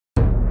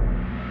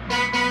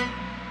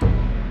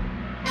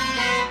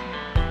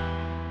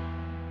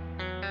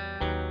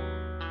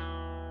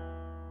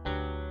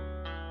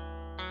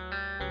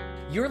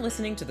You're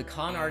listening to the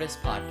Con Artist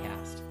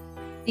Podcast.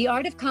 The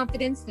Art of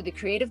Confidence Through the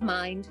Creative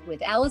Mind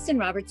with Allison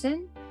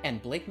Robertson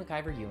and Blake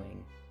McIver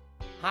Ewing.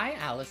 Hi,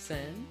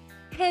 Allison.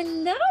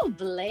 Hello,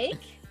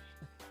 Blake.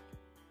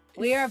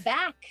 We are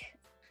back.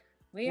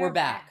 We're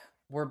back.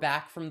 We're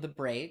back from the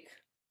break.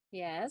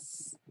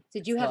 Yes.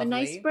 Did you have a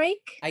nice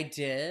break? I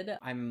did.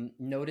 I'm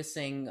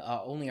noticing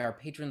only our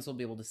patrons will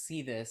be able to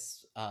see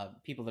this.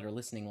 People that are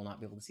listening will not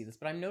be able to see this,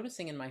 but I'm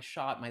noticing in my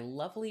shot my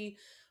lovely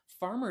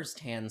farmer's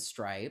tan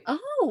stripe.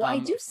 Oh, I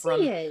do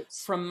see it.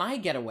 From my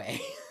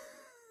getaway.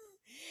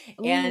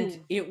 And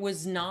it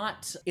was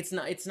not, it's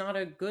not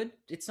a good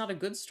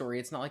story.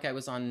 It's not like I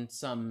was on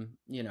some,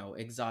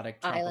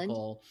 exotic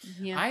tropical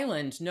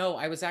island. No,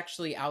 I was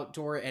actually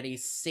outdoor at a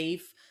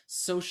safe,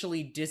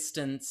 socially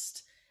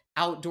distanced,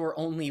 outdoor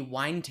only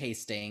wine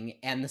tasting,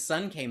 and the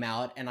sun came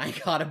out and I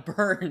got a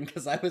burn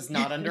because I was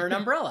not under an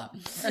umbrella.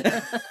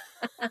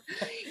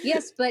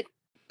 Yes, but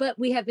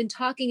we have been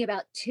talking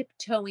about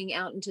tiptoeing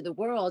out into the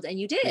world, and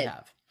you did. We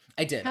have.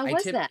 I did. How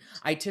was that?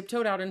 I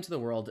tiptoed out into the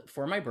world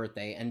for my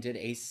birthday and did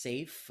a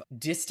safe,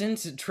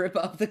 distant trip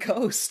up the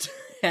coast.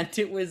 And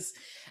it was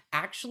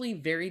actually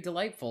very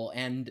delightful.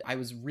 And I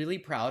was really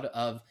proud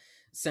of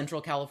Central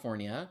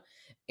California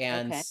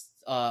and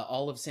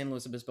all of San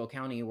Luis Obispo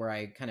County, where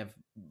I kind of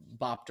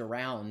bopped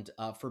around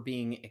for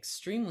being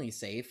extremely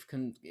safe,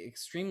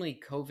 extremely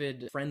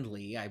COVID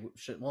friendly.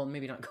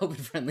 Maybe not COVID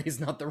friendly is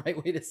not the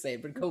right way to say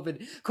it, but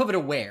COVID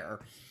aware.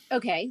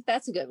 Okay,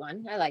 that's a good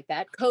one. I like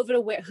that. COVID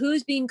aware.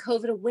 Who's being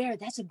COVID aware?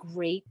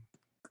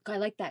 I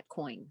like that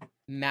coin.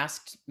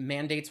 Masked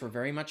mandates were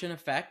very much in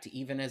effect,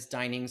 even as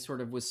dining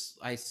was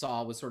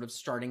sort of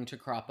starting to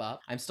crop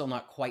up. I'm still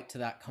not quite to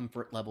that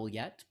comfort level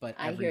yet, but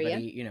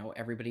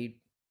everybody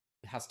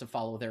has to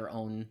follow their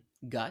own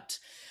gut.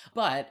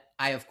 But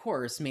I, of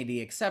course, made the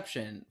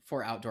exception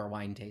for outdoor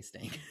wine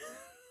tasting.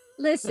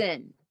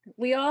 Listen,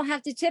 we all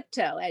have to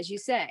tiptoe, as you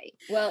say.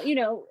 Well,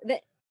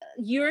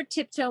 you're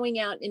tiptoeing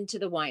out into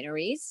the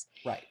wineries.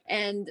 Right.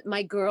 And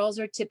my girls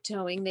are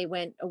tiptoeing. They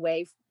went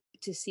away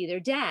to see their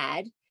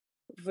dad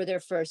for their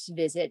first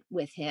visit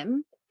with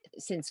him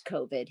since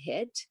COVID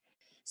hit.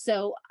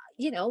 So,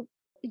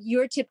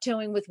 you're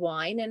tiptoeing with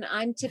wine and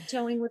I'm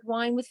tiptoeing with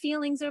wine with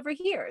feelings over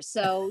here.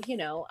 So,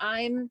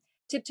 I'm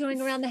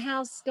tiptoeing around the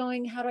house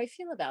going, how do I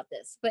feel about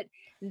this? But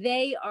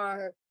they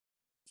are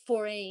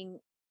foraying,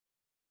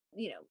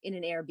 in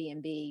an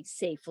Airbnb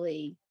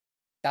safely.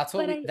 That's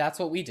what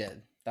we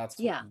did.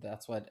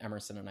 That's what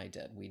Emerson and I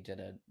did. We did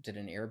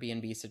an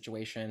Airbnb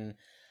situation.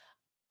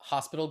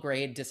 Hospital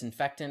grade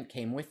disinfectant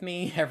came with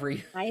me.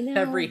 Every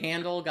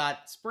handle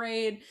got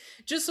sprayed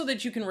just so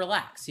that you can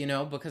relax,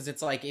 because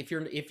it's like if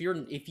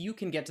you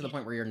can get to the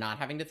point where you're not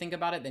having to think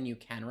about it, then you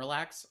can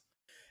relax.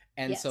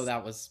 And so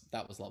that was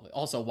lovely.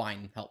 Also,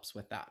 wine helps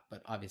with that,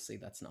 but obviously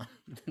that's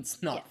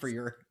not for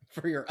your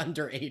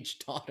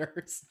underage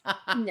daughters.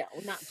 No,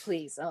 not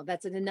please. Oh,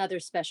 that's another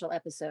special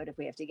episode if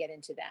we have to get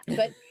into that.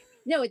 But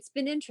no, it's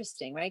been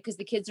interesting, right? Because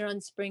the kids are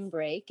on spring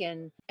break,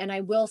 and I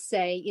will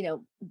say,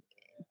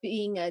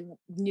 being a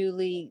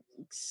newly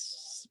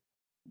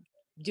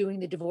doing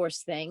the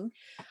divorce thing,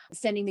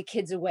 sending the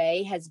kids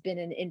away has been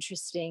an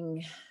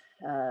interesting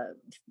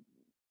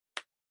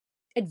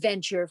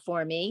adventure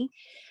for me.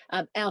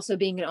 Also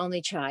being an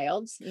only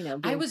child,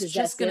 I was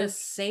just going to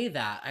say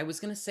that. I was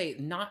going to say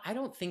I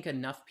don't think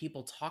enough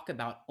people talk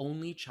about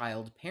only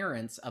child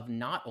parents of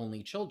not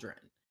only children.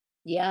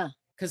 Yeah.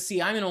 Because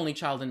see, I'm an only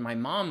child and my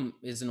mom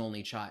is an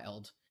only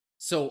child.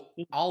 So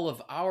all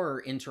of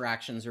our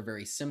interactions are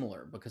very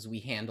similar because we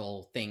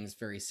handle things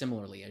very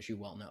similarly, as you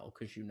well know,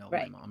 because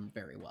my mom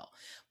very well.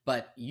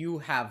 But you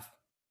have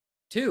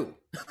two.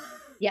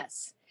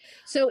 Yes.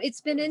 So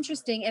it's been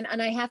interesting. And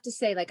I have to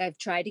say, I've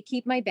tried to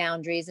keep my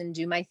boundaries and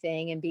do my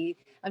thing and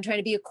I'm trying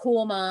to be a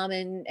cool mom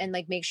and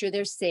make sure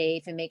they're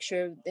safe and make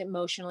sure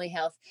emotionally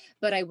health.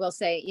 But I will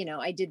say,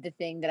 I did the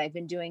thing that I've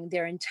been doing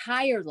their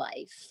entire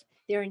life,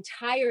 their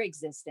entire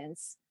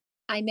existence.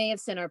 I may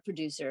have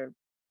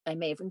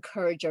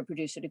encouraged our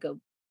producer to go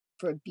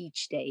for a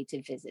beach day to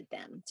visit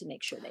them to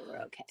make sure they were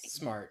okay.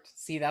 Smart.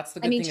 See, that's the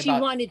good thing about...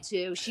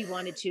 She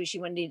wanted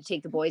to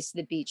take the boys to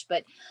the beach,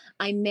 but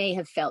I may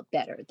have felt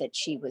better that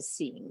she was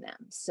seeing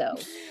them. So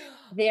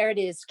there it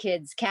is,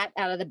 kids. Cat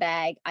out of the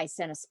bag. I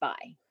sent a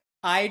spy.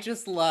 I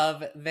just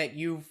love that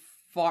you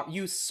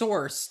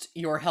sourced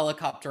your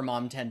helicopter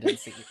mom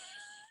tendency.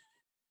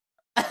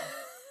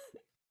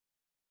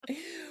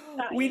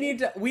 We need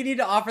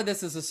to offer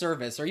this as a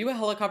service. Are you a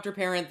helicopter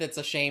parent that's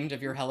ashamed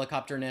of your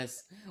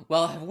helicopterness?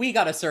 Well, we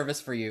got a service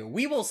for you.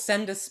 We will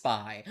send a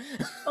spy.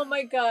 Oh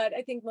my God.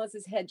 I think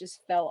Melissa's head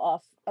just fell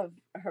off of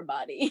her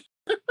body.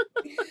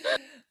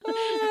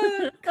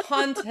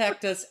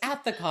 Contact us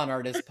at the Con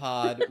Artist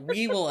Pod.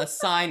 We will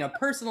assign a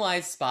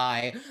personalized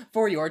spy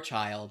for your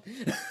child.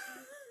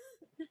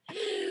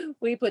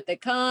 We put the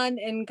con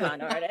in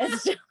Con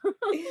Artist. Oh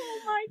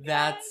my God.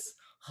 That's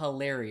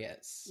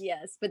hilarious.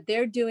 Yes, but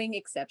they're doing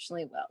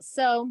exceptionally well.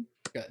 So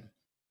good.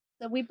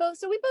 So we both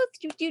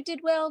you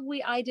did well.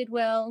 I did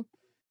well.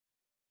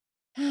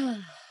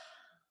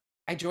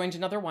 I joined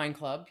another wine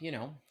club,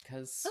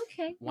 because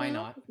Okay, why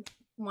not?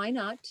 Why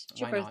not?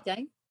 It's your Why not?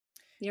 birthday.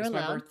 You're It's my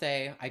allowed.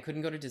 birthday. I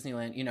couldn't go to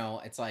Disneyland.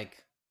 It's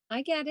like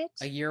I get a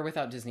it. year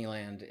without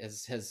Disneyland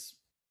has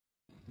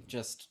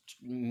just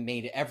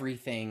made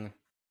everything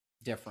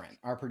different.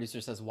 Our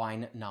producer says,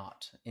 "Why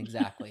not?"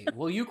 Exactly.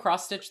 Will you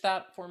cross stitch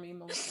that for me,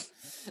 Melissa?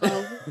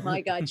 Oh my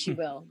God, she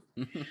will.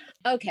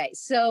 Okay,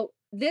 so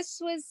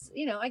this was,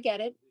 I get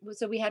it.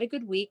 So we had a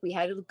good week. We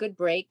had a good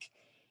break.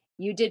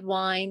 You did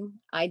wine.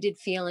 I did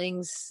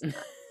feelings.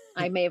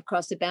 I may have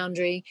crossed a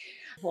boundary.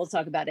 We'll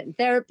talk about it in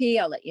therapy.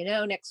 I'll let you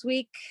know next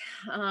week.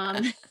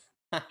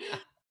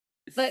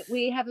 But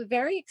we have a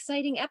very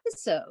exciting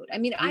episode. I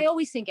mean, I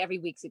always think every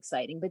week's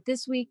exciting, but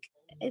this week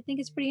I think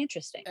it's pretty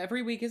interesting.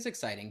 Every week is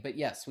exciting, but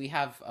yes, we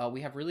have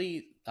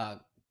really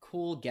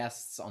cool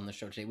guests on the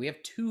show today. We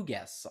have 2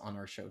 guests on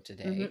our show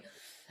today.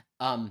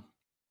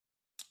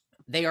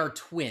 They are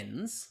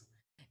twins.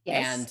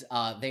 Yes.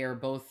 And they are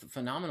both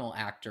phenomenal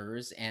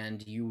actors,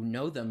 and you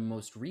know them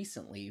most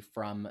recently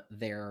from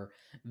their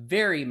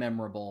very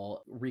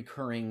memorable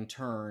recurring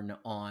turn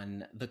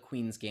on The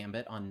Queen's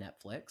Gambit on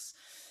Netflix,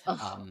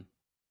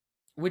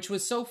 which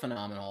was so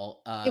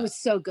phenomenal. It was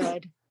so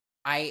good.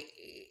 I'm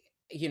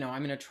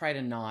going to try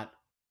to not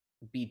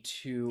be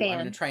too I'm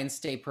going to try and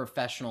stay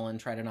professional and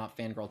try to not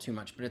fangirl too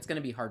much, but it's going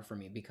to be hard for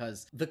me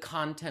because the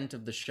content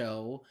of the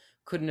show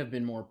couldn't have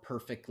been more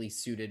perfectly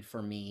suited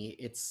for me.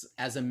 It's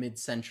as a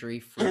mid-century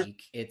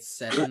freak. It's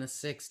set in the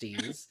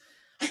 60s.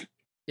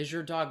 Is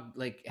your dog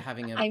like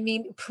having I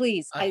mean,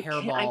 please, a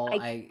hairball?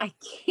 I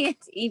can't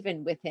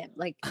even with him.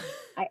 Like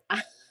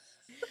I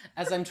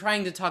as I'm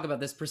trying to talk about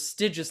this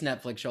prestigious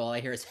Netflix show, all I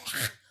hear is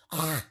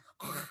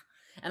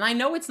and I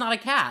know it's not a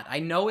cat. I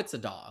know it's a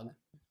dog.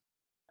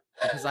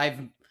 Because I've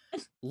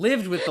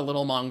lived with the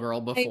little mongrel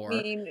before.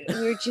 I mean,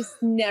 we're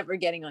just never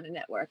getting on a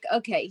network.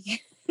 Okay.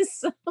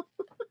 So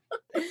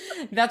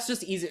that's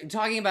just easy.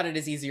 Talking about it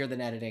is easier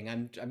than editing.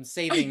 I'm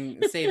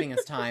saving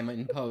us time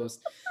in post.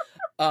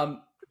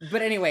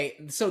 But anyway,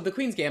 so The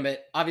Queen's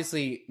Gambit,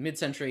 obviously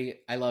mid-century.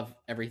 I love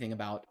everything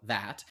about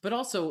that. But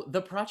also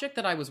the project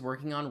that I was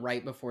working on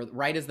right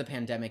as the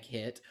pandemic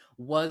hit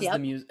was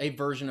a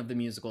version of the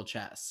musical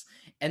Chess.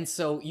 And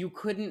so you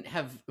couldn't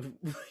have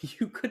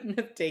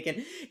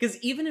taken,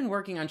 because even in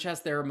working on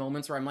Chess, there are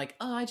moments where I'm like,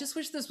 oh, I just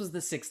wish this was the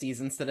 60s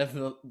instead of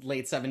the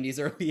late 70s,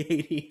 early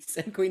 80s.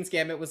 And Queen's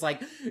Gambit was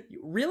like,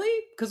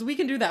 really? Because we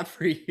can do that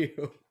for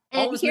you.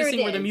 All it was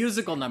missing were the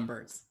musical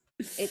numbers.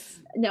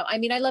 I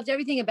mean, I loved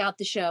everything about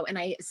the show, and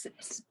I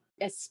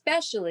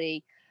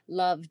especially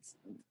loved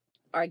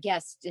our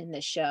guest in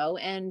the show.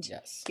 And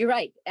yes, you're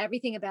right,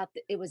 everything about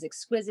it was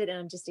exquisite, and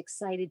I'm just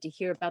excited to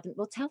hear about them.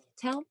 Well, tell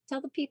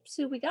the peeps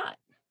who we got.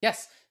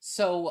 Yes,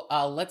 so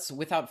let's,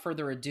 without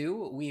further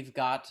ado, we've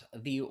got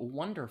the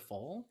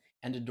wonderful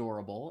and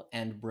adorable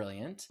and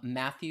brilliant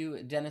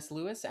Matthew Dennis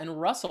Lewis and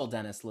Russell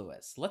Dennis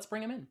Lewis. Let's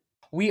bring him in.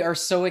 We are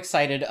so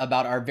excited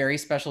about our very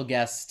special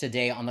guests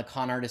today on the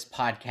Con Artist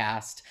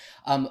podcast.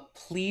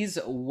 Please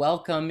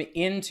welcome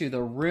into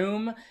the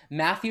room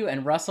Matthew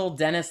and Russell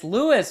Dennis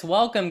Lewis.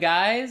 Welcome,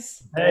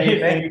 guys. Hey,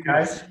 thank you,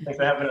 guys. Thanks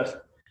for having us.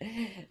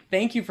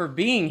 Thank you for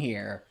being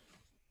here.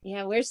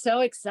 Yeah, we're so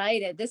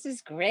excited. This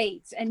is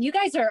great. And you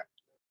guys are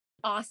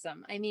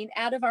awesome. I mean,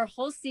 out of our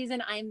whole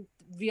season, I'm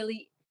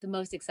really the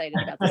most excited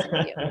about this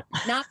interview.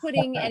 Not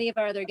putting any of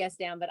our other guests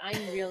down, but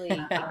I'm really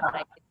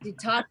excited to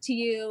talk to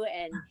you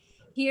and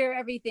hear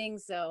everything.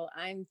 So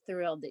I'm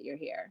thrilled that you're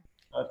here.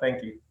 Oh,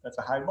 thank you. That's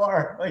a high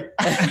bar.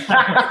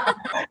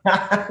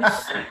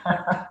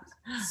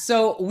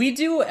 So we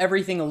do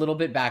everything a little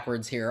bit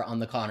backwards here on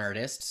the Con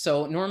Artist.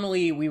 So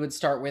normally we would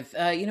start with,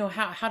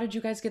 how did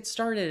you guys get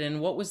started,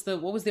 and what was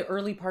the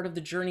early part of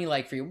the journey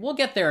like for you? We'll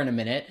get there in a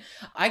minute.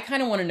 I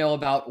kind of want to know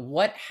about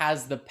what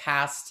has the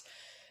past,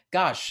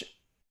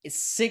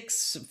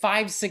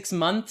 5-6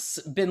 months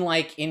been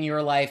like in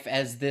your life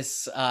as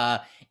this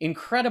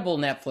incredible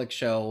Netflix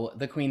show,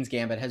 The Queen's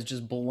Gambit, has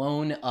just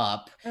blown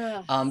up.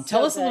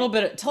 Tell us a little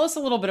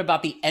bit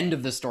about the end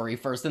of the story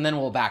first, and then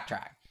we'll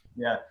backtrack.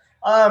 Yeah.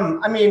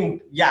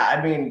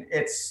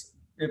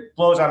 It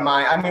blows our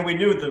mind. I mean, we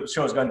knew the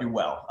show was going to do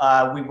well.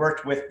 We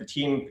worked with the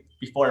team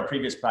before in a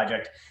previous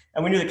project,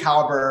 and we knew the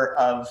caliber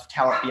of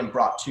talent being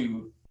brought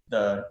to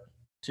the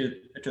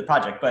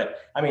project. But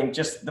I mean,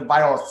 just the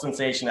viral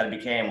sensation that it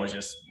became was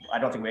just, I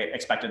don't think we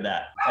expected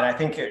that. And I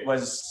think it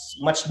was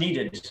much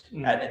needed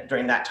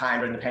during that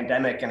time, during the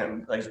pandemic, and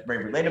it was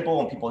very relatable,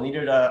 and people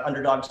needed an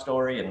underdog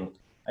story. And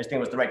I just think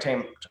it was the right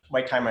time,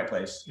 right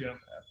place. Yeah.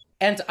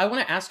 And I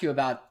want to ask you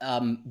about,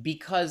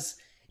 because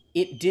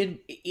it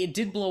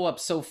did blow up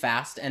so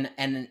fast,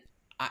 and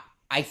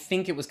I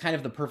think it was kind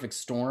of the perfect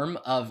storm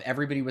of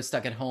everybody was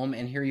stuck at home,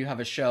 and here you have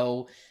a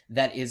show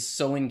that is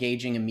so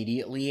engaging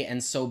immediately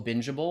and so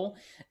bingeable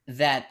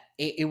that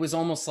it was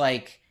almost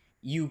like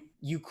you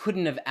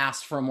couldn't have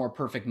asked for a more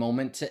perfect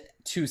moment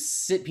to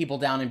sit people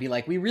down and be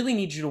like, we really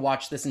need you to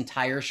watch this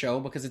entire show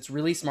because it's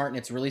really smart and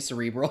it's really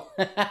cerebral.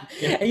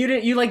 Yeah. And you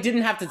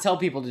didn't have to tell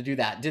people to do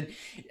that.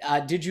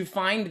 Did you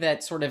find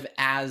that sort of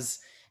as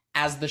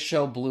as the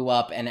show blew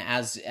up and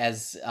as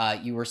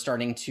you were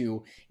starting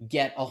to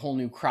get a whole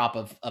new crop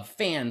of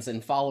fans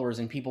and followers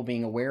and people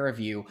being aware of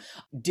you,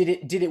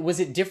 was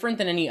it different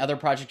than any other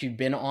project you'd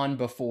been on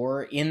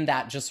before in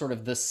that just sort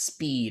of the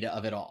speed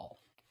of it all?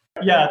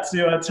 Yeah,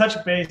 to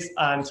touch base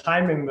on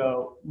timing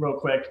though, real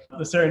quick,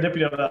 the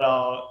serendipity of that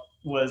all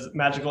was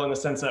magical in the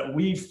sense that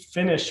we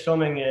finished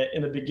filming it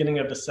in the beginning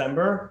of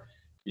December,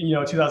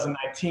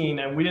 2019,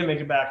 and we didn't make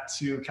it back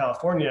to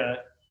California,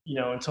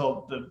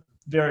 until the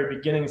very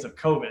beginnings of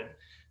COVID.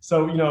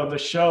 So, the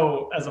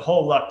show as a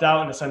whole lucked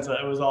out in the sense that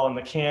it was all in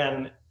the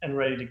can and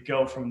ready to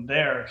go from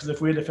there. Because if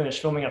we had to finish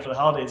filming after the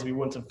holidays, we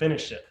wouldn't have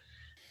finished it.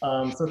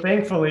 So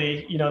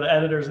thankfully, the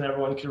editors and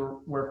everyone could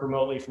work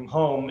remotely from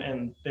home,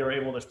 and they were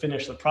able to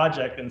finish the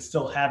project and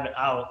still have it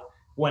out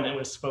when it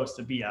was supposed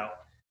to be out.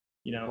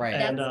 Right.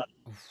 And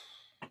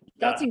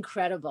that's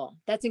incredible.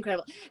 That's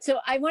incredible. So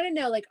I want to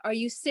know, are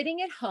you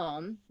sitting at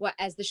home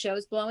as the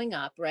show's blowing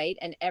up, right?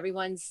 And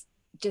everyone's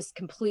just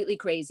completely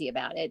crazy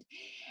about it.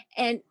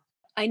 And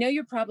I know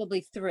you're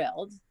probably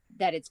thrilled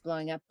that it's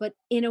blowing up, but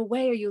in a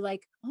way, are you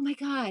like, oh my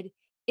God,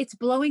 it's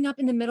blowing up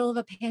in the middle of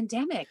a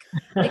pandemic?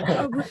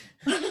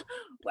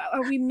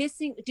 Are we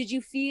missing? Did you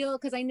feel,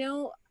 because I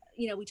know,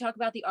 we talk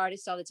about the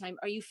artists all the time.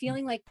 Are you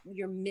feeling like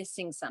you're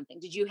missing something?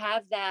 Did you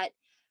have that,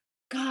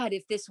 God,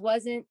 if this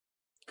wasn't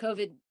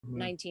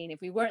COVID-19, if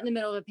we weren't in the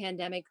middle of a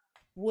pandemic,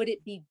 would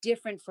it be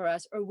different for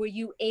us? Or were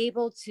you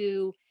able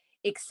to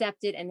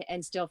accept it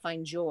and still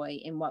find joy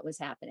in what was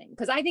happening?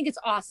 Because I think it's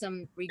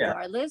awesome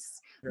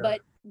regardless,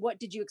 but what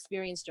did you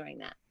experience during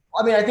that?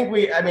 I mean, I think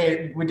we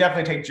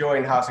definitely take joy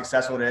in how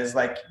successful it is.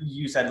 Like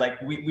you said,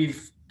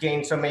 we've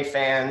gained so many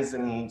pans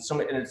and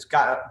it's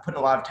got putting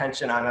a lot of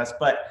tension on us,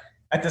 but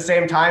at the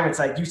same time, it's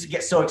like you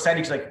get so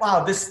excited. You're like,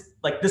 wow, this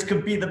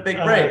could be the big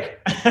break.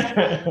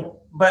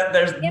 But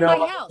there's in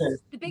my house,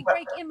 the big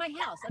break in my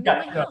house. I'm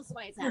in my house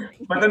while it's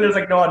happening. But then there's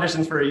no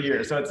auditions for a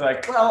year, so it's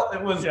like, well,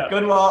 it was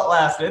good while it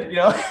lasted,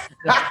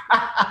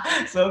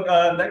 So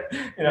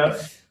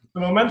the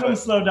momentum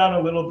slowed down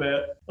a little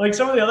bit. Like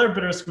some of the other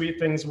bittersweet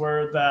things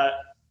were that,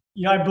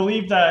 I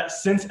believe that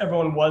since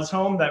everyone was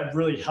home, that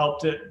really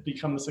helped it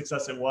become the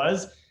success it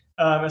was,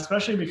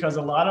 especially because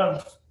a lot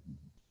of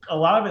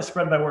it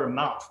spread by word of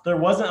mouth. There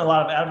wasn't a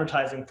lot of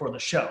advertising for the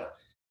show.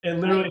 It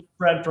literally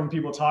spread from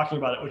people talking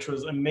about it, which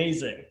was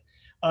amazing.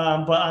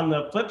 But on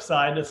the flip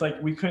side, it's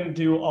like we couldn't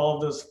do all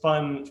of those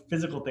fun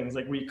physical things.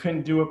 Like we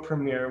couldn't do a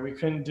premiere, we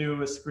couldn't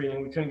do a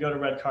screening, we couldn't go to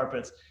red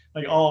carpets.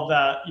 Like all of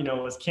that,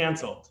 was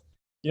canceled.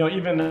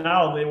 Even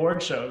now the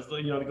award shows,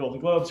 the Golden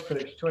Globes,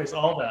 Critics' Choice,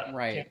 all that,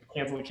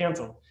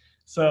 canceled.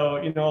 So,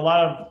 a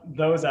lot of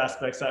those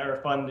aspects that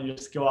are fun to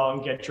just go out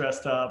and get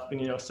dressed up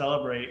and,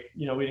 celebrate,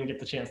 we didn't get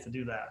the chance to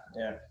do that.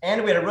 Yeah.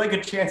 And we had a really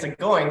good chance of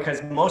going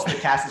because most of the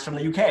cast is from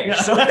the UK.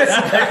 So it's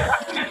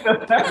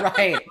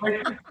right.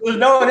 There's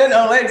no one in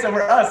LA except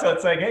for us. So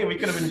it's like, hey, we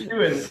could have been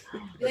doing.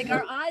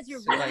 Our odds are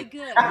really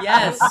good.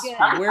 Yes.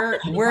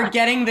 We're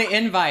getting the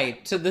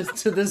invite to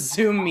the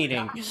Zoom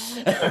meeting.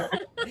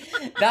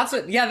 That's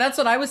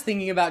what I was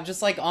thinking about,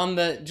 just on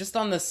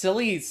the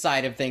silly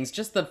side of things,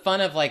 just the fun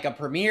of a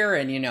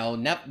premiere. And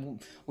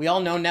we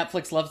all know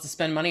Netflix loves to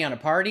spend money on a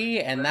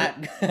party, and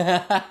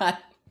that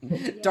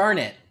darn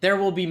it, there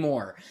will be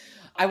more.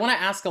 I want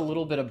to ask a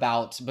little bit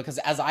about, because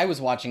as I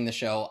was watching the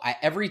show,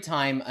 every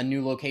time a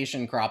new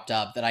location cropped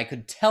up that I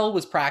could tell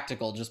was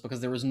practical, just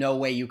because there was no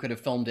way you could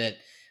have filmed it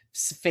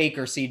fake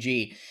or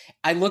CG,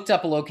 I looked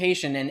up a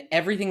location and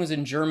everything was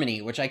in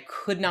Germany, which I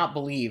could not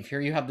believe. Here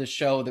you have this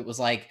show that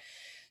was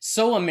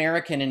so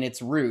American in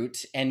its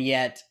root and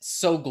yet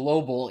so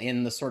global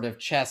in the sort of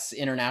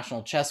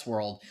international chess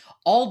world,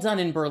 all done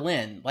in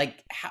Berlin.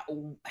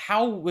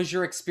 How was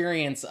your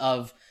experience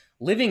of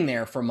living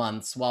there for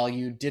months while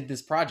you did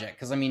this project?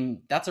 Because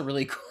that's a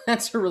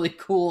really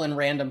cool and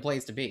random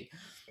place to be.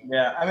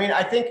 Yeah,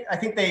 I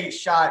think they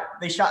shot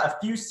a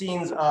few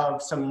scenes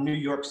of some New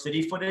York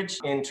City footage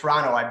in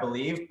Toronto, I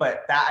believe,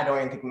 but that I don't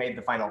even think made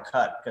the final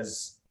cut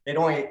because they'd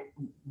only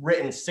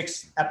written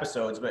 6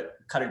 episodes, but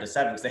cut it to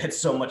 7 because they had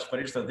so much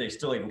footage that they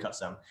still even cut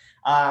some.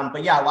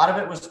 But yeah, a lot of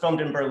it was filmed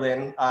in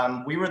Berlin.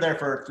 We were there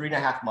for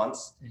 3.5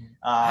 months,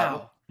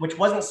 which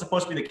wasn't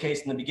supposed to be the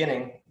case in the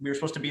beginning. We were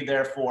supposed to be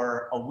there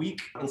for a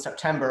week in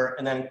September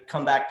and then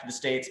come back to the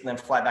States and then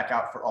fly back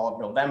out for all of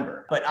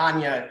November. But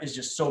Anya is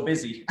just so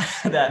busy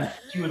that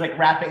she was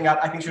wrapping up.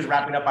 I think she was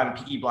wrapping up on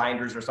Peaky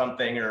Blinders or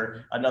something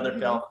or another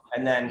film.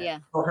 And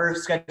then her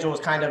schedule was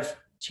kind of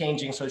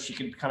changing so she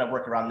could kind of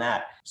work around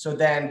that. So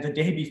then the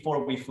day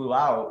before we flew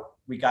out,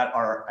 we got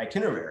our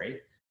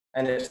itinerary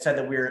and it said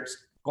that we were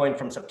going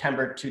from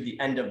September to the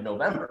end of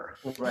November.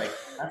 It was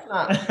that's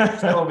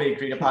not what we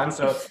agreed upon.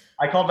 So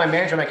I called my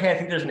manager. I'm like, hey, I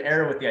think there's an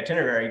error with the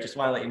itinerary. Just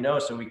want to let you know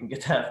so we can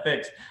get that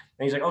fixed.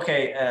 And he's like,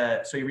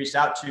 okay. So he reached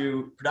out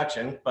to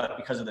production, but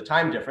because of the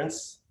time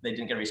difference, they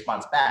didn't get a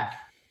response back.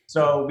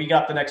 So we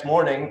got up the next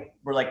morning.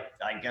 We're like,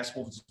 I guess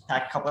we'll just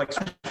pack a couple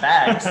extra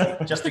bags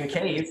just in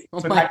case.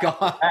 Oh my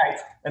God.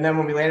 And then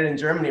when we landed in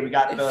Germany, we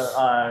got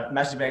the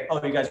message back,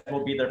 oh, you guys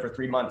will be there for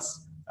 3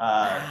 months.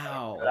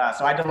 Wow.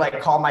 So I had to like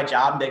call my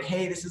job and be like,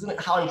 hey, this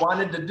isn't how I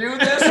wanted to do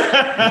this,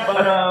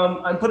 but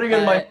I'm putting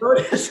in my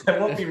notice. I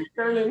won't be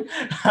returning.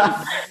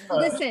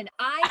 Listen,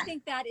 I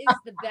think that is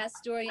the best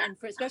story, and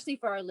especially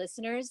for our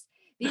listeners,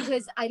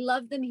 because I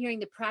love them hearing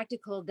the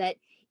practical, that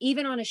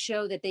even on a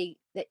show that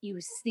you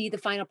see the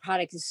final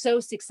product is so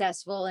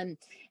successful, and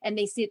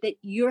they see that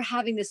you're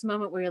having this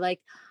moment where you're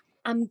like,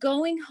 I'm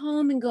going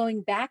home and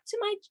going back to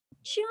my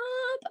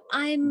job.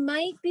 I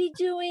might be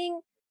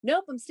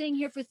nope, I'm staying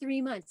here for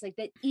 3 months. Like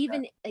that,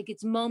 even like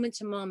it's moment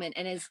to moment.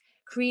 And as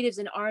creatives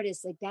and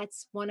artists, like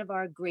that's one of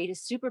our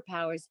greatest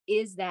superpowers,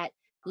 is that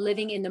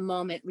living in the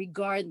moment,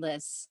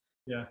 regardless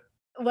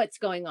what's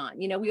going on.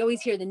 You know, we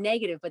always hear the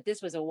negative, but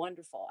this was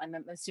I'm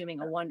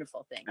assuming a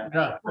wonderful thing. Right?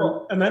 Yeah.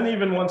 Well, and then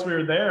even once we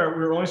were there, we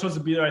were only supposed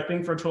to be there, I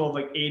think, for a total of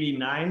like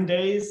 89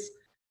 days.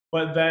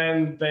 But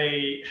then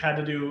they had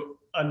to do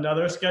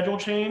another schedule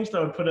change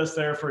that would put us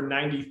there for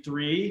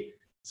 93.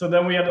 So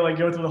then we had to like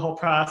go through the whole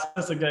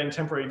process of getting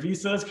temporary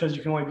visas, because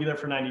you can only be there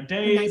for 90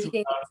 days.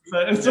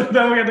 And so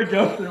then we had to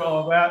go through all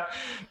of that.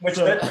 Which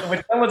then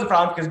was a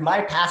problem, because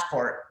my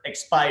passport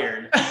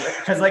expired.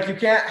 Because like you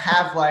can't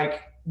have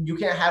like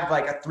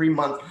a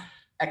 3-month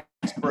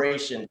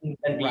expiration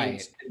and be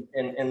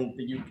in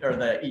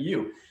the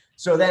EU.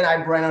 So then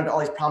I ran into all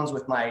these problems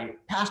with my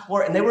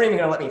passport, and they weren't even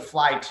going to let me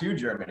fly to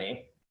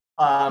Germany.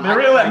 They were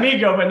going to let me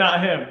go, but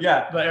not him.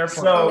 Yeah, the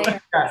airport.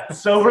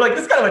 So we're like,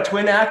 this is kind of a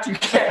twin act. You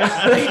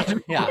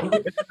can't.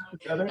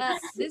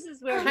 This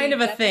is where kind of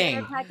a thing.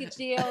 Our package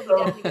deal. We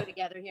definitely go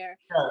together here.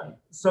 Yeah.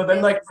 So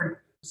then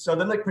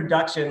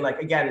production,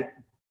 like again,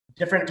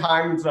 different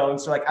time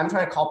zones. So like I'm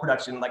trying to call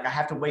production, like I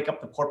have to wake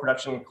up the poor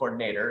production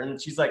coordinator,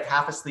 and she's like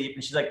half asleep,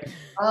 and she's like,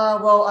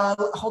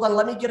 hold on,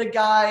 let me get a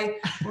guy.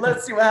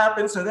 Let's see what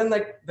happens. So then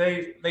like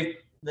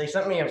they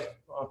sent me a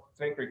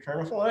fake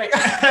return flight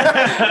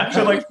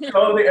to like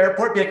go to the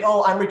airport, be like,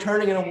 oh, I'm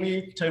returning in a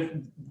week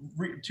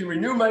to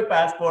renew my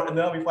passport, and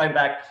then I'll be flying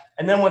back.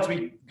 And then once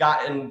we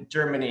got in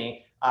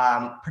Germany,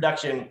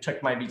 production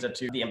took my visa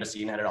to the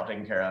embassy and had it all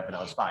taken care of, and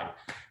I was fine.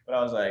 But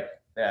I was like,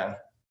 yeah.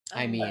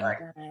 I mean,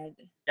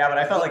 yeah, but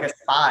I felt like a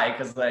spy,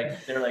 because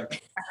like they're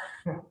like,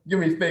 give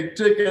me fake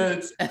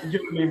tickets,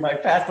 give me my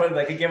passport.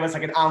 Like they gave us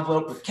like an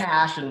envelope with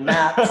cash and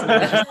maps.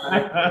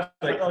 And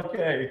like,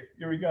 okay,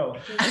 here we go.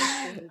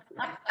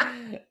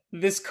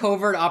 This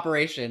covert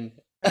operation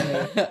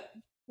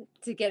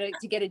to get a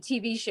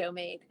TV show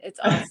made. It's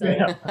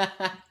awesome.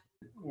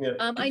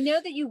 Yeah. I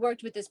know that you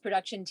worked with this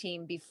production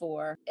team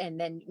before, and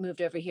then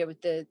moved over here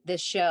with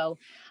this show.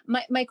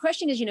 My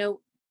question is,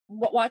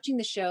 watching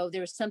the show,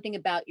 there was something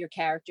about your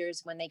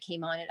characters when they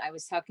came on it. I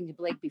was talking to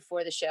Blake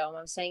before the show, and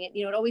I was saying it,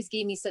 it always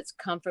gave me such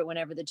comfort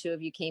whenever the two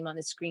of you came on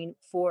the screen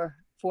for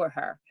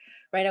her,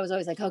 right? I was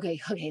always like,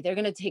 okay, they're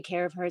going to take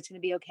care of her. It's going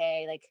to be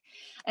okay. Like,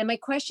 and my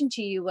question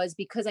to you was,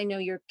 because I know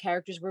your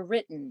characters were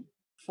written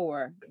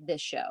for this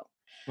show,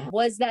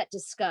 was that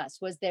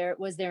discussed? Was there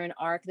an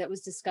arc that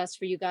was discussed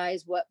for you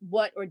guys?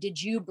 What, or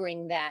did you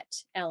bring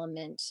that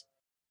element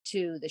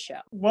to the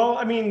show? Well,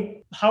 I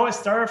mean, how it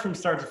started from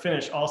start to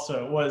finish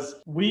also was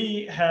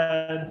we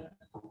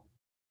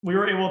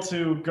were able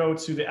to go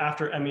to the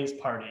after Emmys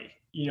party,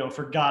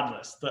 for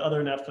Godless, the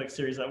other Netflix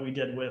series that we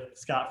did with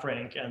Scott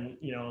Frank and,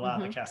 a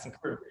lot of the cast and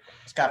crew.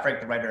 Scott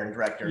Frank, the writer and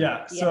director.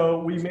 Yeah. So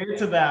we made it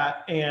to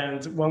that.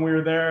 And when we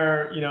were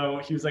there,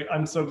 he was like,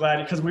 I'm so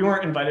glad, because we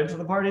weren't invited to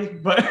the party,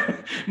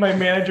 but my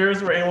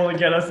managers were able to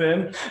get us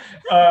in.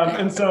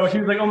 And so he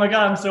was like, oh my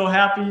God, I'm so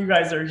happy you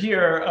guys are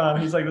here.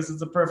 He's like, this is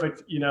the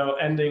perfect,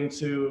 ending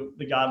to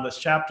the Godless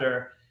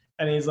chapter.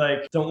 And he's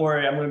like, don't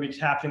worry, I'm going to be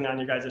tapping on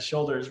you guys'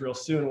 shoulders real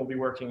soon. We'll be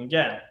working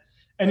again.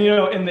 And,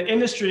 in the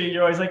industry,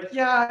 you're always like,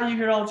 yeah, you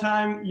hear it all the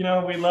time,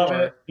 we love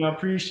it,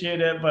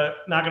 appreciate it, but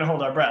not going to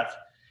hold our breath.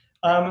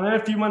 And then a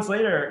few months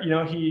later,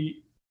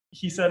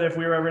 he said, if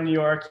we were ever in New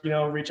York,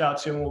 reach out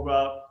to him, we'll go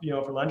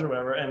out, for lunch or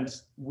whatever. And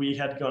we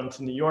had gone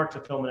to New York to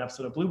film an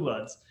episode of Blue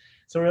Bloods.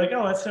 So we're like,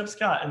 oh, let's hit up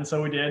Scott. And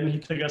so we did, and he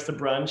took us to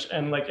brunch.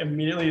 And like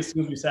immediately, as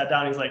soon as we sat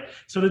down, he's like,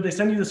 so did they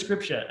send you the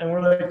script yet? And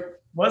we're like,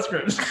 what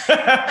script?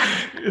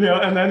 And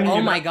then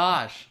oh my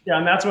gosh. Yeah,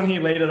 and that's when he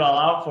laid it all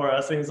out for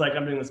us. And he's like,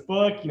 I'm doing this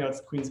book,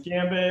 it's Queen's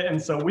Gambit. And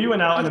so we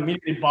went out and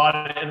immediately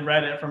bought it and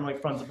read it from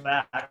like front to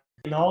back.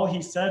 And all he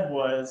said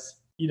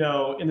was,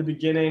 in the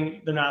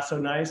beginning, they're not so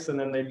nice, and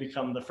then they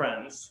become the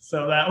friends.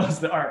 So that was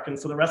the arc. And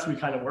so the rest we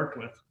kind of worked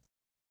with.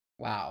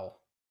 Wow.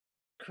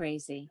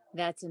 Crazy.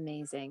 That's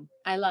amazing.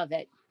 I love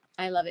it.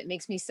 It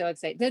makes me so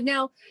excited.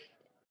 Now,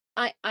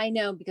 I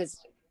know, because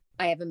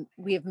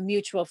we have a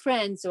mutual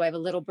friend, so I have a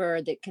little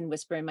bird that can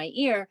whisper in my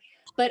ear.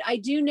 But I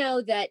do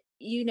know that,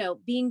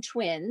 being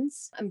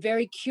twins, I'm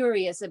very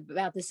curious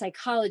about the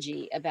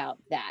psychology about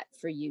that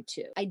for you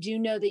two. I do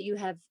know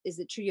that is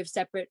it true you have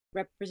separate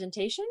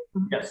representation?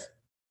 Yes.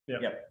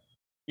 Yep.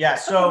 Yeah.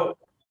 So,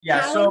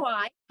 yeah. How so and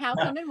why? How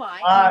come and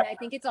why? I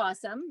think it's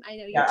awesome. I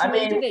know you're two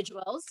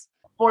individuals.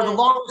 For the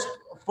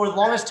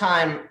longest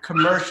time,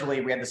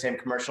 commercially, we had the same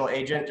commercial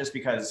agent, just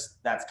because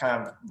that's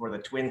kind of where the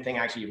twin thing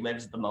actually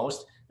lives the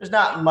most. there's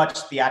not much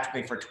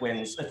theatrically for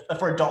twins,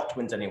 for adult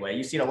twins anyway.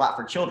 You see it a lot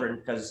for children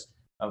because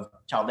of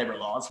child labor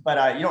laws,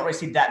 but you don't really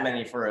see that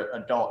many for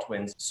adult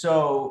twins.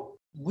 So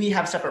we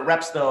have separate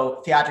reps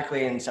though,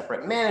 theatrically, and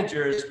separate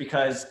managers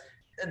because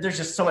there's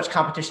just so much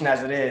competition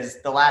as it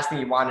is. The last thing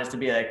you want is to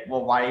be like,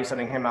 well, why are you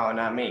sending him out and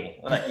not me?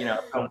 Like, you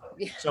know,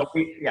 so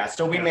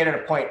we made it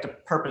a point to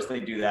purposely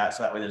do that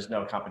so that way there's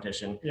no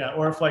competition. Yeah,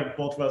 or if like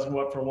both of us go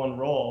up for one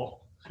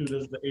role, who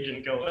does the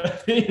agent go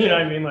with? You know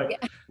what I mean? Like,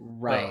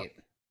 right.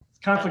 It's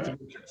conflict of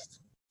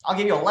interest. I'll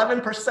give you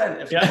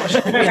 11% if you push.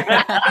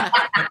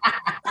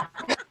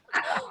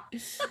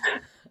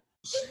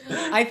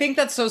 I think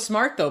that's so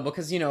smart though,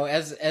 because, you know,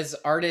 as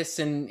artists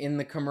in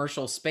the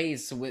commercial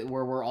space where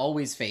we're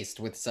always faced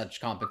with such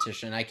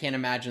competition, I can't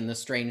imagine the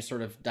strange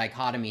sort of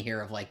dichotomy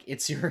here of like,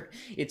 it's your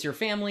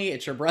family,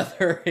 it's your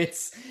brother,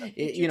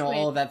 you know,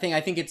 all of that thing. I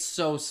think it's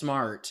so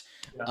smart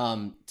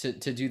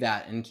to do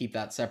that and keep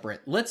that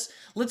separate. Let's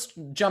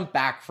jump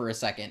back for a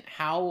second.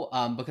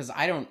 How because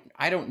I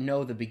don't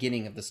know the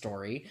beginning of the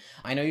story.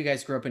 I know you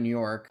guys grew up in New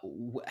York.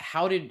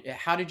 How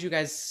did you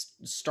guys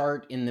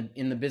start in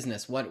the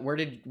business?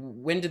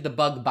 When did the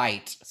bug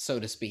bite, so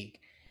to speak?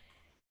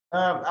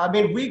 I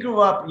mean, we grew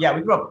up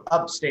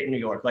upstate New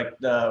York, like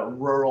the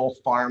rural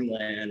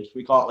farmland.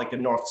 We call it like the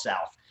North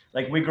South.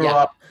 Like we grew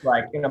up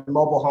like in a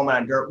mobile home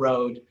on a dirt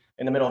road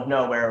in the middle of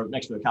nowhere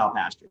next to a cow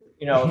pasture,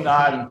 you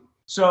know?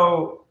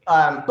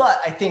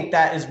 But I think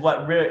that's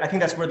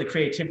where the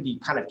creativity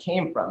kind of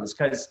came from, is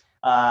because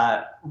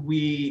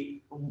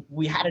we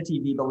had a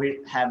TV, but we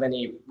didn't have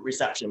any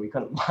reception. We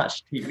couldn't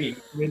watch TV.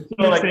 We had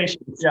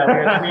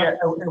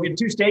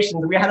 2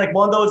 stations. We had like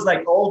one of those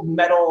like old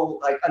metal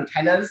like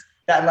antennas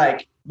that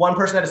like one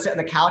person had to sit on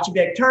the couch and be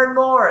like, turn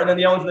more. And then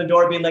the ones in the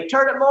door being like,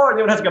 turn it more. And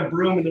they would have like a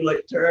broom and they're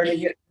like,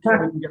 turning it. So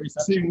we can get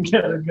reception.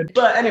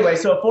 But anyway,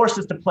 so it forced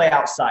us to play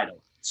outside.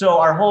 So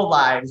our whole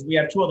lives, we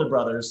have 2 other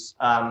brothers.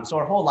 So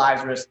our whole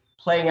lives were just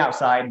playing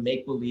outside,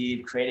 make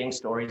believe, creating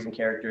stories and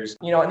characters,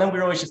 you know, and then we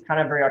were always just kind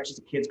of very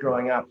artistic kids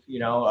growing up, you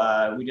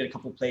know. We did a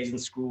couple of plays in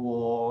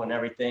school and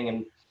everything.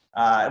 And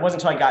it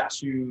wasn't until I got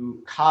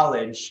to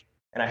college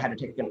and I had to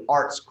take an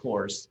arts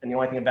course, and the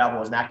only thing available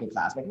was an acting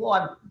class. I'm like, well,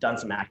 I've done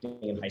some acting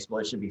in high school,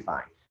 it should be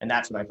fine. And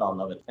that's when I fell in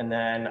love with it. And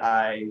then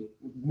I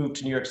moved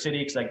to New York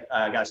City because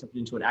I got accepted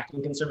into an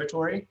acting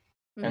conservatory.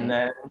 Mm-hmm. And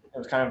then it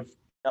was kind of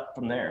up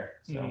from there.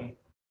 So. Mm-hmm.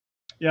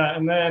 Yeah,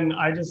 and then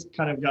I just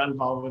kind of got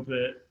involved with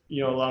it,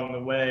 you know, along the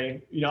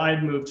way. You know, I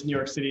had moved to New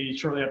York City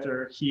shortly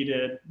after he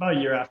did, about a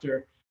year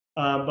after,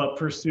 but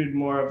pursued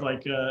more of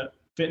like a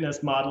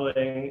fitness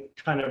modeling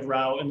kind of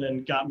route, and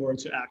then got more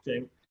into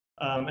acting,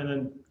 and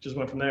then just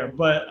went from there.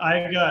 But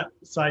I got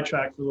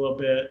sidetracked for a little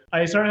bit.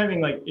 I started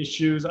having like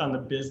issues on the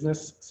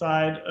business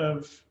side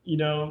of, you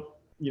know,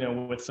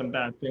 with some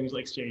bad things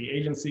like shady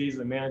agencies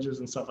and managers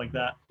and stuff like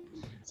that.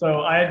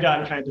 So I had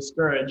gotten kind of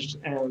discouraged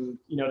and,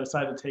 you know,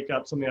 decided to take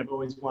up something I've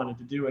always wanted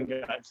to do and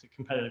get into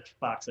competitive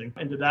kickboxing,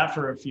 and did that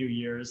for a few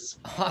years.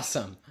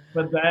 Awesome.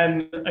 But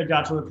then I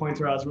got to the point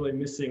where I was really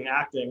missing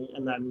acting.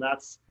 And then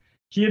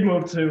he had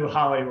moved to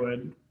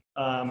Hollywood.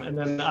 And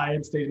then I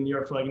had stayed in New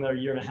York for like another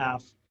year and a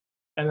half.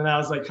 And then I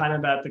was like kind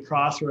of at the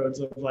crossroads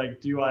of like,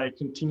 do I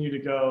continue to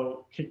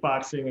go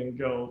kickboxing and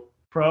go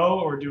pro,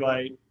 or do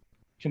I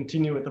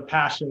continue with the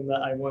passion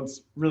that I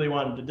once really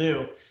wanted to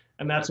do?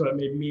 And that's what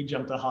made me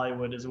jump to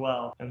Hollywood as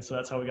well. And so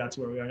that's how we got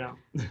to where we are now.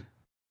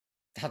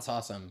 That's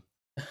awesome.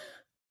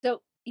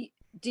 So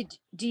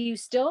do you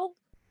still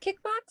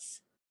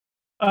kickbox?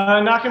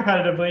 Not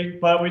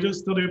competitively, but we just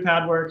still do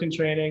pad work and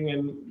training,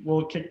 and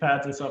we'll kick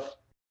pads and stuff.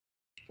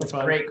 It's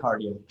great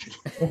cardio.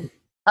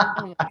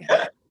 Oh my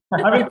God.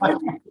 I've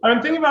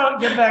been thinking about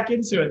getting back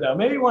into it though.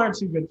 Maybe 1 or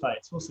 2 good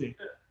fights. We'll see.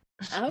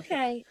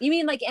 Okay. You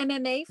mean like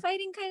MMA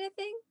fighting kind of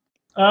thing?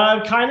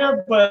 Kind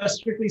of, but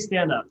strictly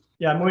stand up.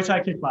 Yeah, Muay Thai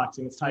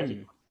kickboxing. It's Thai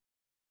kickboxing.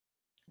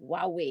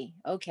 Wowee.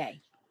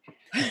 Okay.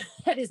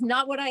 That is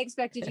not what I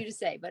expected you to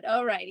say, but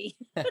all righty.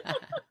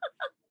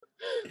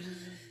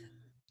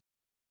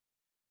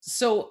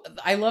 So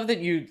I love that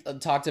you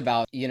talked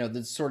about, you know,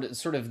 the sort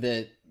of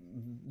the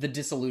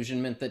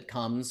disillusionment that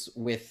comes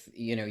with,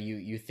 you know,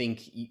 you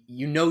think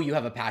you know you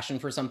have a passion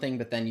for something,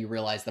 but then you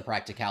realize the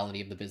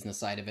practicality of the business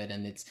side of it.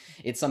 And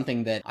it's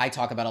something that I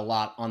talk about a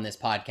lot on this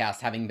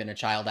podcast, having been a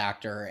child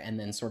actor and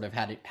then sort of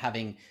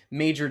having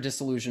major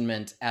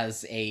disillusionment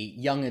as a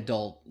young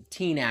adult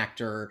teen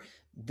actor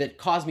that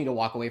caused me to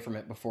walk away from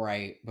it before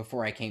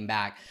I came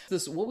back.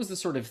 What was the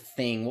sort of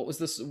thing? What was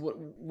this?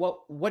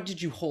 What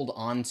did you hold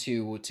on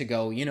to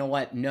go, you know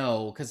what?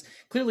 No, because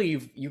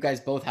clearly you guys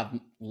both have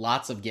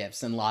lots of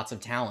gifts and lots of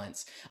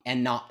talents,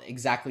 and not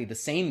exactly the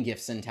same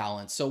gifts and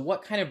talents. So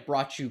what kind of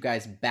brought you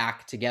guys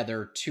back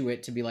together to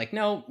it to be like,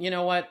 no, you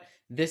know what?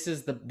 This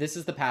is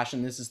the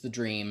passion, this is the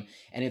dream,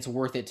 and it's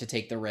worth it to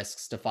take the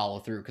risks to follow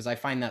through. Because I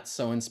find that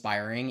so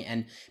inspiring,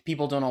 and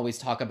people don't always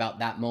talk about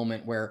that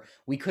moment where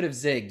we could have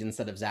zigged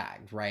instead of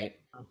zagged, right?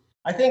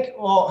 I think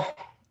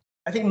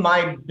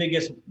my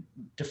biggest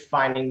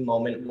defining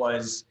moment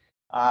was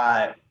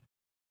because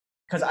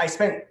I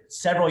spent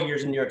several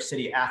years in New York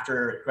City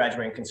after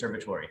graduating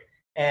conservatory.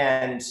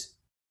 And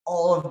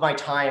all of my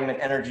time and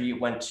energy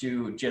went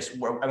to just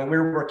work. I mean, we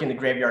were working the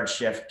graveyard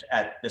shift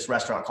at this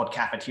restaurant called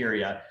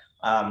Cafeteria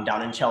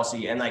down in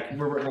Chelsea. And like,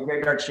 we're working the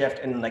graveyard shift,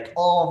 and like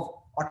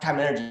all our time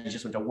and energy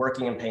just went to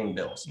working and paying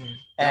bills.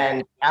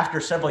 And after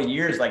several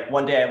years, like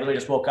one day I literally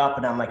just woke up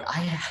and I'm like,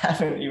 I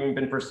haven't even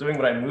been pursuing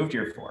what I moved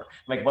here for.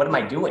 I'm like, what am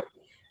I doing?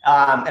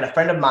 And a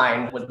friend of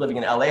mine was living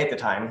in LA at the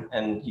time,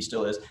 and he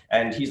still is.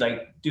 And he's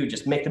like, dude,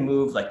 just make the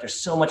move. Like, there's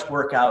so much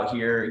work out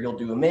here. You'll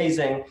do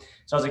amazing.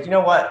 So I was like, you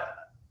know what?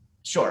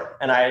 Sure.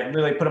 And I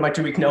literally put in my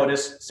 2-week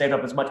notice, saved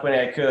up as much money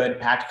I could,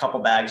 packed a couple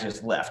bags, and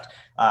just left.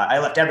 I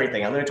left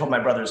everything. I literally told my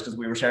brothers, because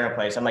we were sharing a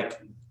place. I'm like,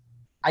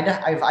 I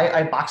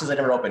have boxes I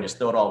never opened. Just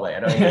throw it all away.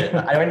 I don't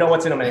even know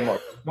what's in them anymore.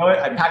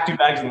 I packed 2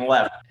 bags and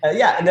left.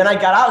 Yeah. And then I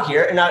got out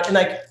here, and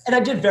I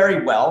did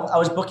very well. I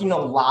was booking a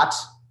lot.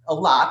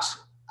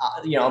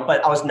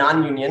 But I was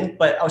non-union,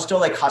 but I was still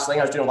like hustling.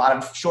 I was doing a lot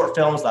of short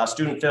films, a lot of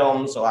student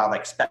films, a lot of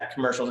like spec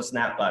commercials, this and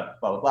that, blah,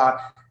 blah, blah.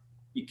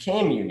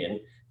 Became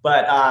union.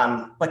 But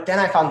then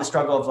I found the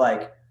struggle of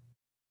like,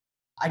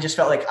 I just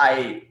felt like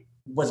I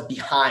was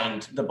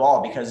behind the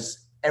ball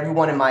because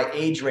everyone in my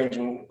age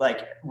ranging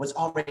like was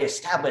already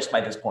established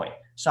by this point.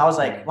 So I was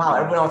like, wow,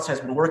 everyone else has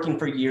been working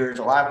for years.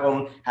 A lot of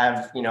them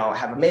have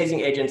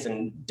amazing agents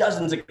and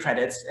dozens of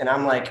credits. And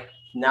I'm like,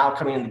 now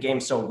coming in the game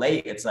so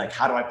late, it's like,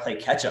 how do I play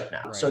catch up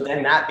now? Right. So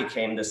then that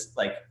became this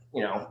like,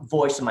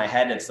 voice in my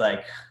head. It's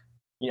like,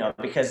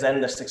 because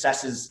then the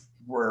successes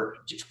were,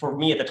 for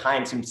me at the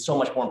time, seemed so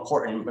much more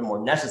important and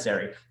more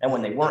necessary. And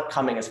when they weren't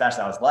coming as fast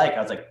as I was like,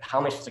 how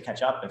am I supposed to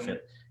catch up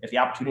if the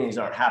opportunities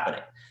aren't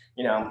happening?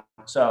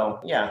 So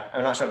yeah,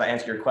 I'm not sure if I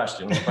answered your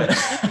question, but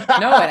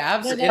no, it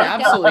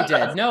absolutely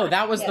did. No,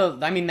 that was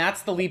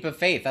that's the leap of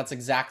faith. That's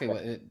exactly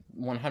what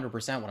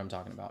 100% what I'm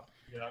talking about.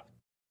 Yeah.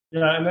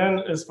 And then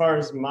as far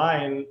as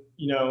mine,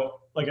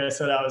 like I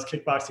said, I was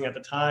kickboxing at the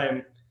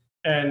time,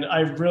 and I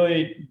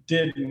really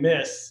did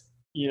miss,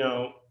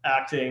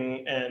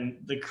 acting and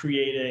the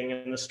creating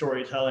and the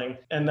storytelling.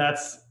 And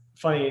that's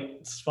funny.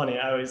 It's funny.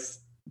 I always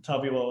tell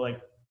people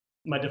like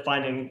my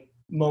defining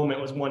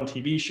moment was one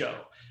TV show,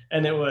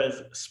 and it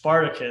was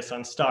Spartacus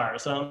on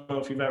Starz. I don't know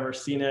if you've ever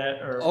seen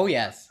it or. Oh,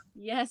 yes.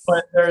 Yes.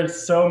 But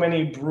there's so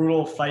many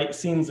brutal fight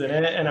scenes in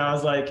it. And I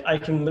was like, I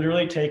can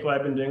literally take what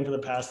I've been doing for the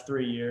past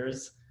 3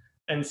 years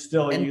and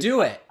still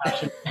do it.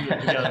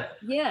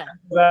 Yeah.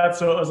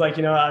 That's what it was like,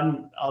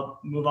 I'll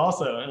move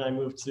also. And I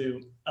moved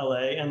to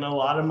LA, and a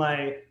lot of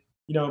my,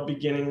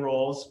 beginning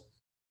roles,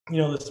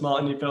 the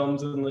small indie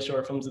films and the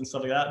short films and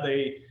stuff like that,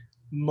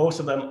 most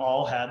of them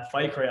all had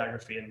fight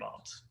choreography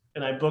involved.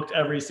 And I booked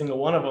every single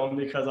one of them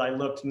because I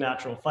looked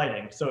natural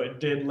fighting. So it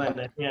did lend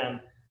a hand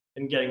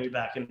in getting me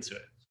back into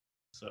it.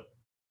 So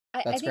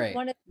I think great.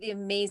 One of the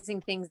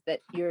amazing things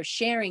that you're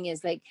sharing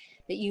is like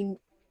that you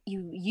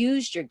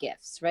used your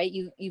gifts, right?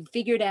 You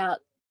figured out,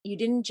 you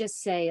didn't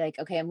just say like,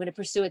 okay, I'm going to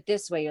pursue it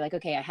this way. You're like,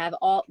 okay, I have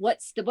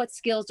what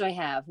skills do I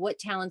have? What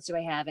talents do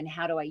I have? And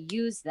how do I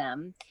use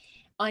them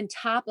on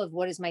top of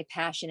what is my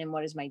passion and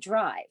what is my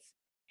drive?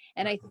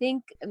 And I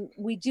think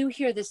we do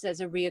hear this as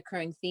a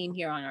reoccurring theme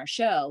here on our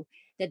show,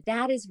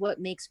 that is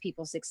what makes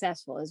people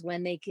successful, is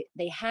when they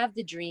have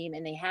the dream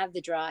and they have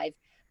the drive,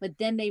 but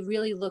then they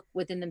really look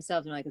within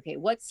themselves and are like, okay,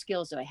 what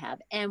skills do I have,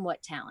 and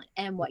what talent,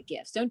 and what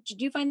gifts? Do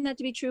you find that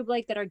to be true,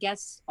 Blake, that our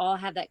guests all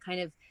have that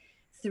kind of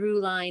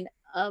through line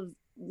of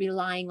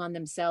relying on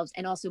themselves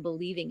and also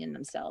believing in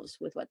themselves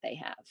with what they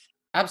have?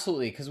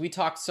 Absolutely, because we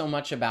talk so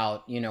much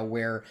about,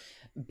 where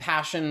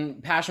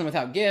passion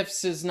without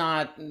gifts is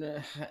not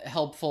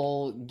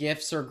helpful.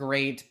 Gifts are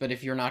great, but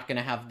if you're not going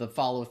to have the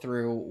follow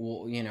through,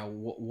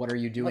 what are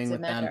you doing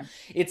with them?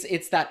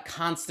 It's that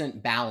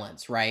constant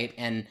balance, right?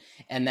 And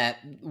that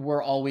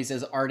we're always,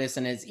 as artists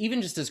and as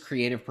even just as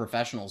creative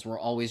professionals, we're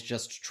always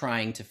just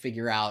trying to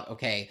figure out,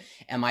 okay,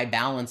 am I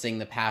balancing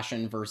the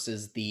passion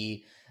versus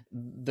the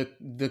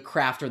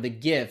craft or the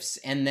gifts?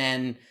 And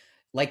then,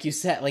 like you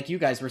said, like you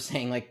guys were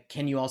saying, like,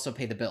 can you also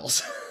pay the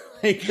bills?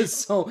 Like,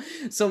 so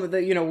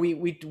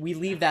we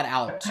leave that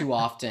out too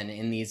often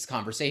in these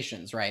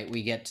conversations, right?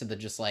 We get to the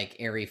just like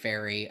airy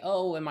fairy,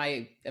 oh, am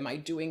I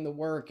doing the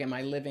work? Am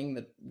I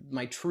living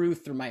my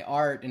truth through my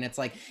art? And it's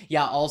like,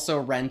 yeah, also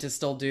rent is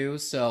still due.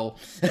 So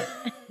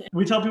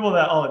we tell people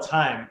that all the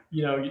time.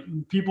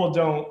 People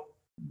don't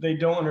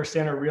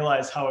understand or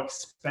realize how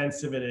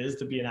expensive it is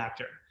to be an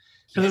actor.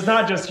 Because it's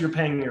not just you're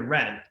paying your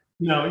rent.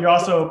 You're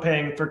also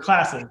paying for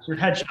classes, your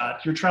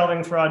headshots, you're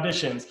traveling for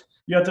auditions.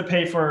 You have to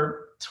pay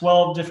for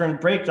 12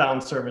 different breakdown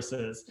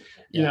services.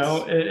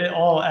 Yes. It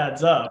all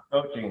adds up.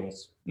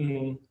 Coachings.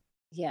 Mm-hmm.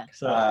 Yeah.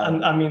 So,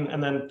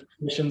 and then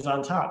commissions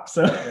on top.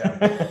 So.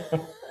 Yeah.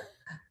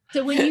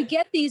 So when you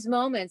get these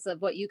moments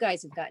of what you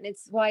guys have gotten,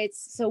 it's why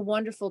it's so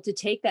wonderful to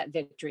take that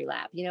victory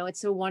lap.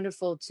 It's so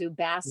wonderful to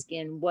bask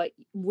in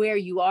where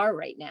you are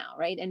right now,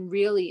 right? And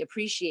really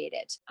appreciate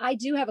it. I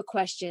do have a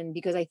question,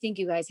 because I think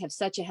you guys have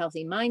such a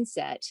healthy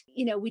mindset.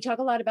 We talk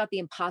a lot about the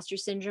imposter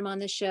syndrome on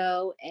the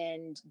show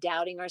and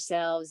doubting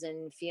ourselves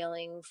and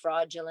feeling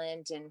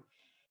fraudulent.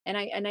 And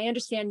I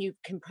understand you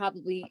can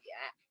probably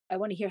I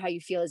want to hear how you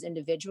feel as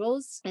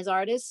individuals, as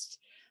artists,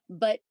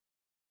 but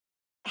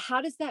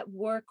how does that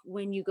work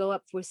when you go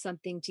up for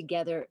something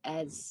together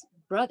as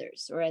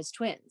brothers or as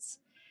twins?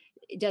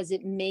 Do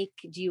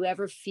you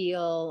ever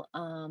feel,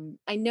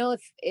 I know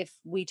if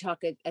we talk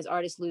as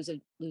artists lose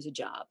a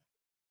job,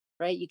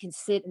 right? You can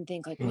sit and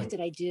think like, what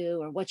did I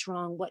do? Or what's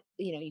wrong?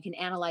 You can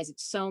analyze it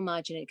so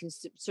much, and it can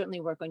certainly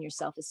work on your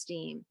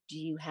self-esteem. Do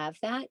you have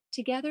that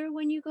together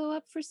when you go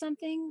up for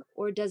something,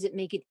 or does it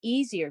make it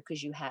easier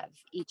because you have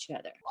each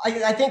other?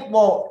 I think,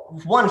 well,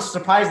 one,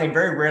 surprisingly,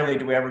 very rarely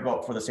do we ever go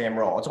up for the same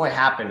role. It's only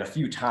happened a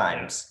few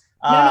times.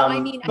 No, I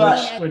mean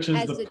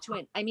as a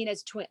twin. I mean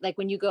as twin, like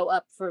when you go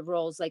up for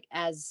roles like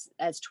as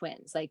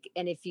twins, like,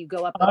 and if you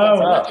go up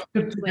against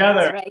twins,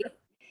 together, right?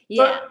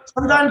 Yeah.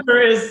 Sometimes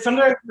there is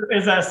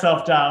that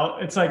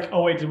self-doubt. It's like,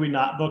 oh wait, did we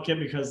not book it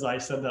because I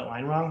said that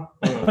line wrong?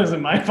 Was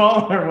it my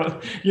fault, or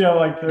what?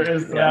 Like there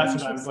is that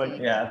sometimes. Like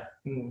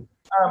Okay.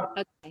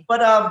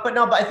 But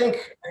I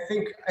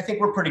think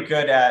we're pretty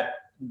good at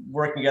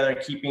working together,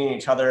 keeping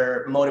each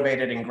other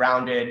motivated and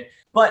grounded.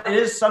 But it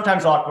is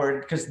sometimes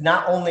awkward because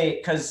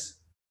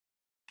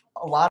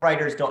a lot of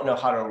writers don't know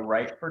how to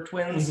write for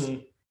twins.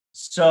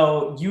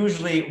 So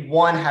usually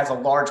one has a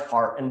large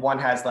part and one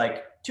has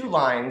like 2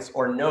 lines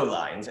or no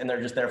lines, and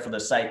they're just there for the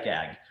sight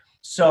gag.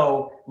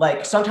 So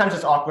like sometimes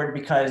it's awkward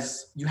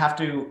because you have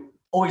to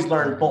always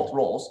learn both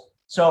roles.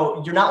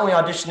 So you're not only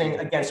auditioning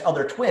against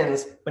other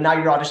twins, but now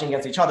you're auditioning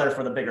against each other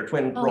for the bigger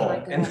twin role.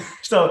 And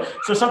so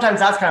sometimes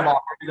that's kind of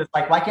awkward. It's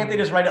like, why can't they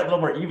just write it a little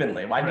more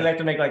evenly? Why do they have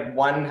to make like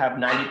one have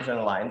 90%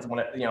 of lines?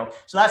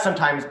 So that's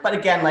sometimes, but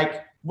again,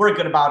 like we're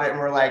good about it and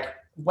we're like,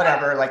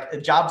 whatever, like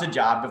a job's a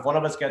job. If one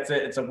of us gets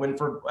it, it's a win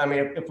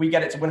if we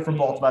get it, it's a win for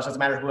both of us. Doesn't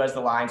matter who has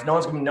the lines. No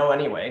one's going to know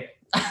anyway.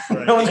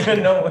 No one's going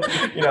to know,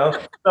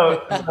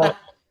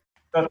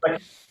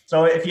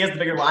 So if he has the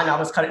bigger line, I'll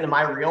just cut it into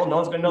my reel. No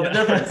one's going to know the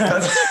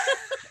difference.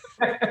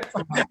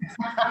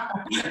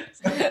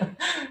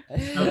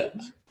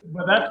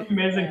 But that's the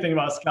amazing thing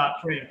about Scott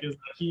Frank is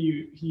that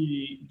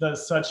he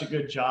does such a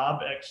good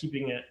job at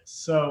keeping it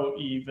so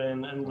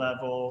even and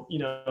level.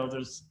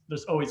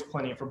 There's always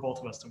plenty for both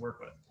of us to work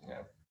with.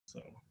 Yeah.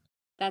 So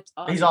that's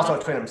awesome. He's also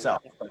a twin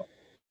himself.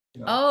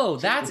 Oh,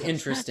 that's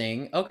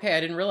interesting. Okay, I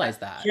didn't realize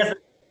that. He has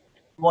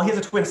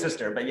a twin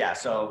sister, but yeah.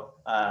 So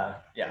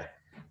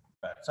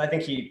so I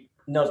think he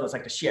knows what it's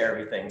like to share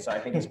everything. So I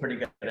think he's pretty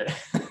good at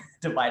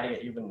dividing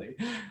it evenly.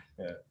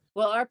 Yeah.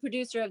 Well, our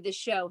producer of this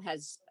show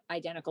has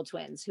identical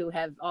twins who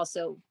have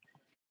also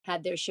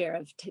had their share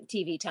of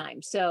TV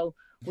time. So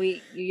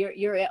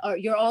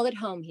you're all at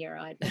home here.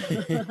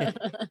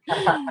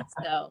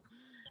 So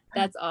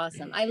that's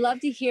awesome. I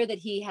love to hear that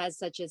he has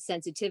such a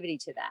sensitivity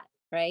to that,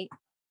 right?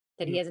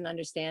 That he has an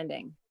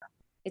understanding.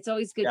 It's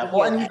always good to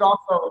hear and that. he's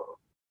also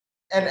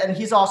and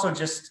he's also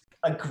just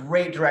a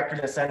great director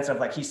in the sense of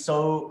like he's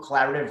so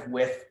collaborative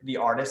with the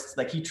artists.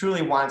 Like he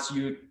truly wants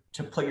you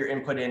to put your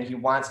input in. He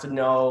wants to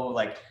know,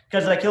 like,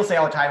 because like he'll say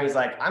all the time, he's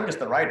like, I'm just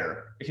the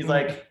writer. He's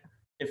like,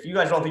 if you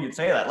guys don't think you'd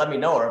say that, let me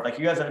know. Or if like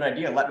you guys have an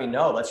idea, let me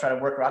know. Let's try to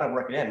work around and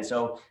work it in.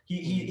 So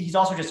he's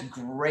also just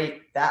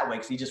great that way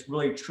because he just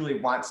really truly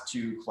wants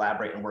to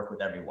collaborate and work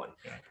with everyone.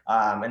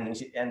 And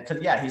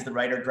because he's the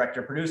writer,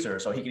 director, producer,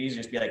 so he could easily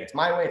just be like, it's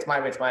my way, it's my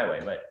way, it's my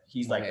way. But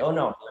he's like, oh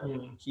no,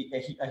 he's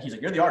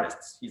like, you're the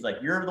artists. He's like,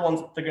 you're the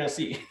ones they're gonna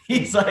see.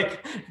 He's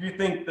like, if you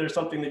think there's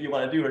something that you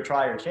want to do or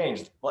try or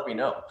change, let me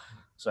know.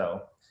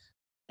 So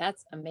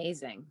that's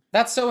amazing.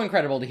 That's so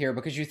incredible to hear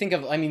because you think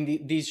of,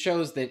 these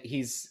shows that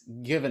he's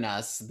given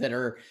us that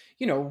are,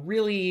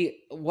 really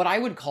what I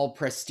would call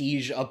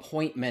prestige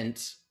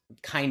appointment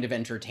kind of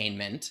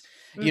entertainment.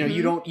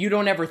 You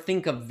don't ever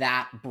think of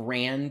that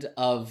brand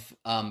of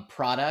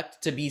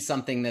product to be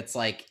something that's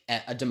like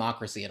a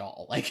democracy at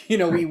all. Like,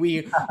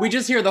 we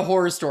just hear the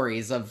horror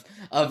stories of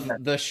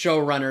the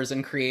showrunners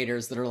and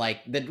creators that are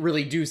like, that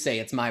really do say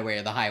it's my way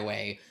or the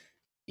highway.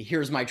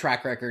 Here's my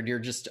track record. You're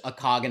just a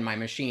cog in my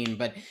machine.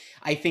 But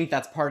I think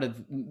that's part of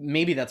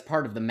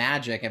the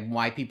magic and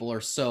why people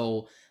are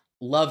so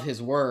love his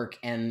work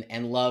and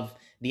love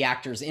the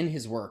actors in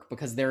his work,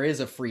 because there is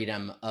a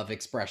freedom of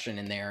expression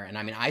in there. And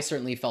I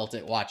certainly felt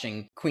it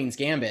watching Queen's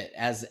Gambit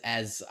as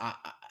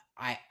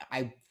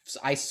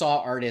I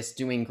saw artists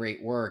doing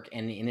great work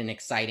and in an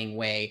exciting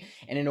way,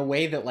 and in a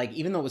way that, like,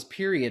 even though it was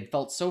period,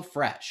 felt so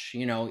fresh.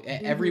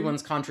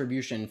 Everyone's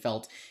contribution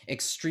felt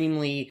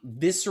extremely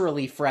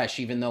viscerally fresh,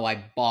 even though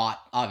I bought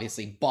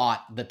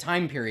the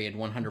time period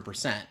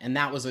 100%. And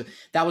that was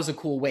a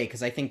cool way,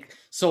 because I think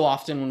so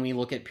often when we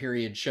look at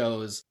period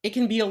shows, it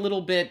can be a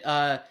little bit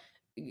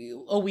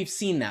we've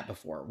seen that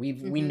before. We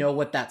know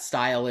what that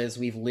style is.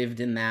 We've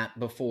lived in that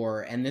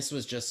before. And this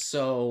was just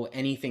so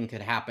anything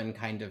could happen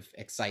kind of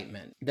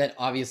excitement that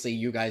obviously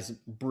you guys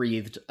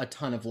breathed a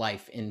ton of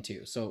life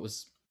into. So it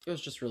was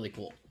just really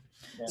cool.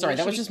 Sorry,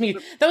 that was just me.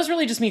 That was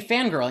really just me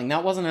fangirling.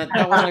 That wasn't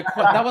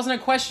a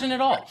question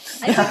at all.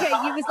 It's okay.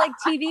 It was like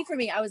TV for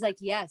me. I was like,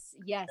 yes.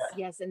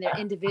 And they're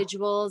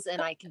individuals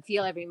and I can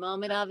feel every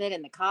moment of it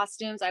and the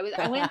costumes. I went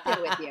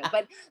there with you,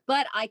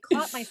 but I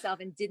caught myself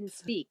and didn't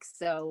speak.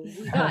 So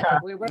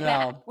we're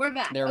back. We're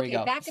back. There we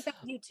go. Back about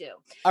you two.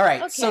 All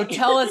right. Okay. So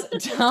tell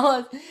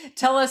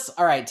us,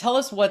 all right, tell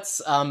us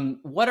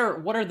what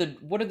are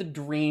the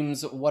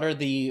dreams?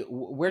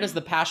 Where does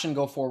the passion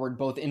go forward,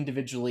 both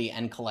individually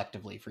and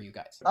collectively for you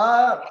guys?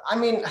 I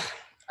mean,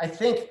 I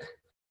think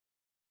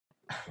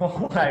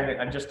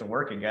I'm just to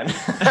work again.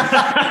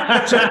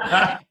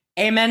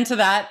 Amen to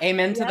that.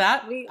 Amen to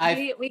that. We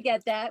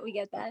get that. We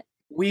get that.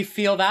 We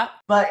feel that.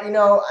 But I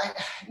don't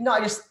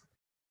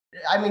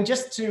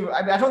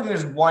think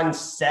there's one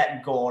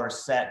set goal or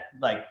set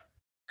like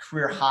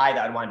career high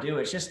that I want to do.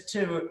 It's just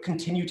to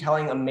continue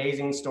telling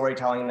amazing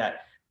storytelling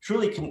that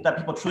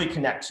people truly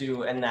connect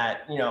to, and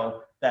that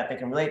that they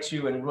can relate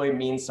to and really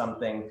means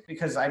something.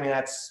 Because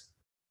that's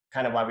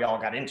kind of why we all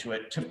got into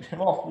it.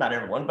 Well, not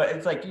everyone, but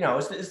it's like,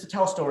 it's to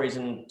tell stories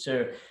and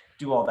to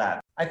do all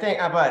that. I think,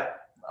 but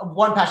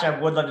one passion I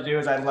would love to do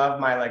is I love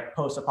my like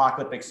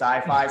post-apocalyptic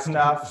sci-fi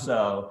stuff.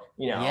 So,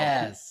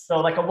 yes. So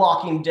like a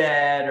Walking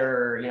Dead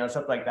or,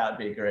 something like that would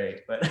be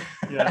great. But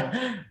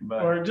yeah,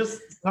 or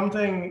just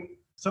something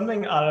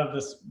out of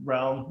this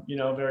realm,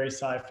 very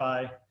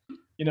sci-fi,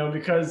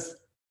 because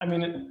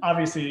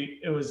obviously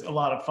it was a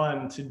lot of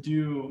fun to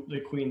do the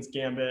Queen's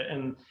Gambit,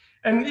 and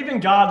even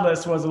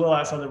Godless was a little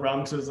outside the realm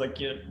because it was like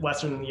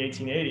Western in the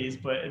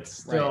 1880s, but it's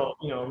still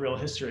real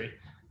history.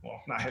 Well,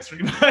 not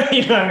history, but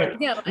history.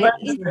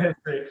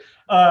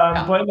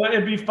 But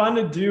it'd be fun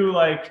to do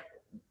like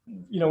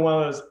one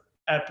of those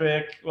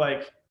epic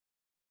like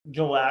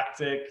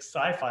galactic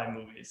sci-fi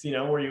movies,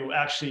 where you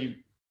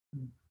actually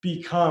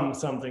become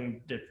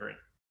something different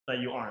that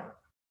you aren't.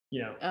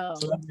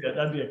 So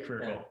that'd be a career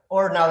goal.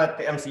 Or now that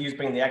the MCU's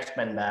bringing the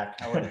X-Men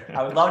back,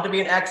 I would love to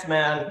be an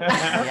X-Men.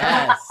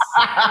 Yes.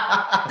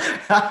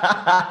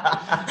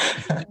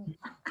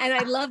 And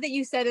I love that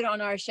you said it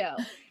on our show,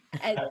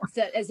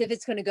 as if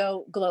it's going to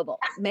go global.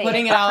 Maybe.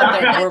 Putting it out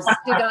there. To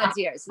God's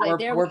ears. Like,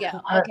 there we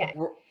go. Okay.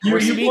 We're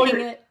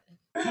speaking it.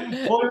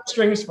 Pull the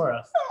strings for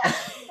us.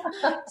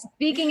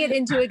 Speaking it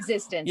into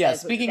existence.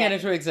 Yes, speaking it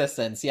into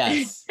existence.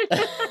 Yes.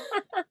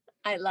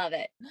 I love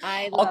it.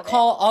 I'll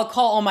call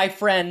all my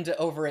friend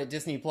over at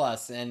Disney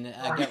Plus and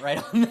get right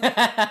on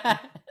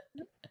that.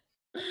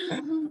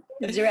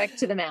 Direct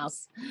to the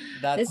mouse.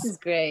 This is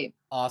great.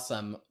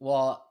 Awesome.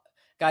 Well,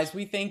 guys,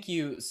 we thank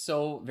you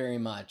so very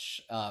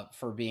much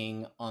for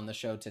being on the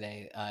show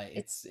today.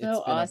 It's been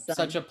awesome.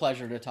 Such a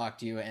pleasure to talk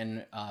to you,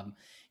 and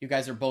you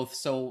guys are both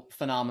so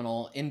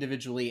phenomenal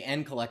individually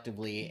and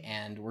collectively,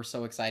 and we're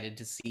so excited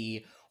to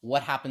see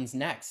what happens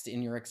next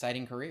in your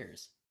exciting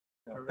careers.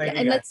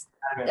 And let's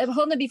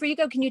hold on, before you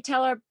go, can you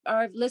tell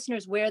our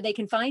listeners where they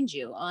can find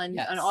you on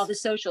all the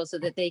socials so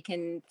that they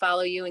can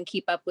follow you and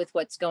keep up with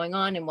what's going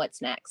on and what's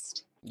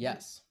next?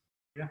 Yes.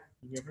 Yeah.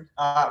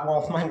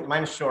 Well,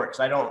 mine's short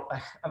because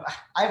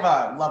I have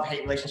a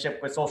love-hate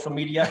relationship with social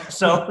media.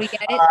 So we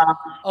get it.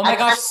 Oh my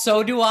gosh,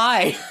 so do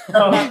I.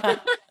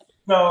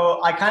 So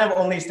I kind of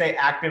only stay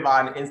active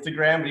on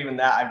Instagram, but even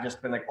that I've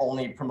just been like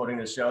only promoting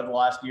the show the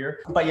last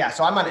year. But yeah,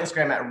 so I'm on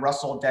Instagram at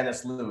Russell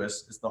Dennis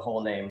Lewis is the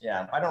whole name.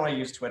 Yeah, I don't really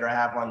use Twitter. I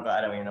have one, but I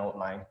don't even know what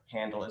my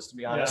handle is, to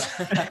be honest.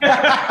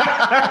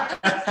 Yeah.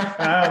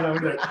 I don't know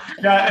either.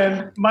 Yeah,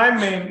 and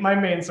my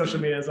main social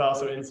media is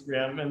also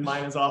Instagram, and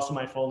mine is also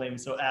my full name,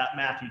 so at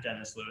Matthew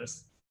Dennis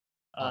Lewis.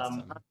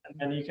 Awesome. And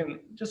then you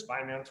can just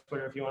find me on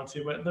Twitter if you want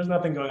to, but there's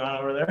nothing going on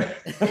over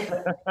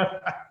there.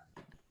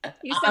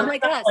 You sound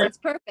like us. It's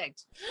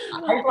perfect.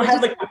 I don't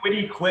have like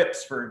witty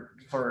quips for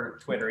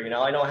Twitter.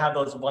 I don't have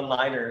those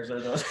one-liners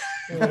or those.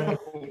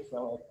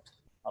 So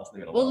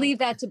we'll leave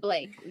that to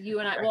Blake. You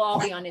and I will all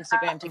be on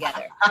Instagram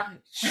together.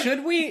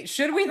 Should we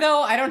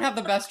though? I don't have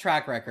the best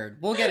track record.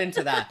 We'll get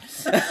into that.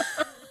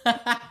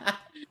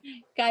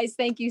 Guys,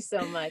 thank you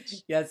so much.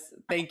 Yes,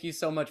 thank you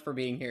so much for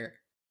being here.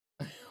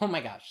 Oh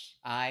my gosh,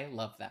 I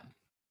love them.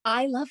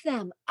 I love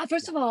them.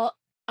 First of all,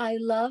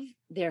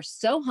 they're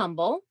so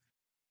humble.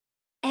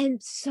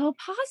 And so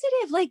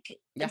positive,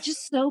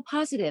 just so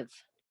positive.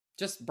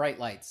 Just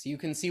bright lights. You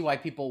can see why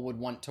people would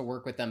want to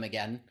work with them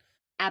again.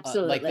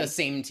 Absolutely. Like the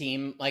same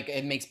team. Like,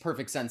 it makes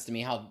perfect sense to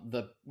me how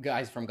the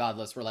guys from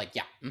Godless were like,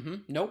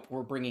 nope,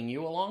 we're bringing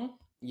you along.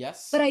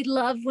 Yes. But I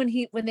love when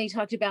they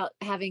talked about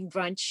having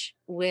brunch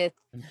with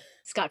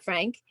Scott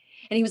Frank.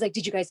 And he was like,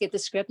 did you guys get the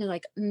script? And they're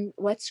like,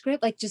 what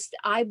script? Like,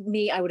 I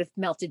would have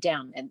melted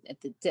down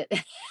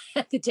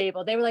at the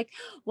table. They were like,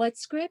 what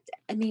script?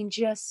 I mean,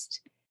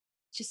 just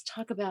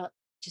talk about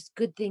just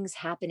good things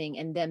happening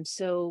and them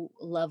so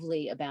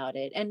lovely about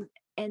it. And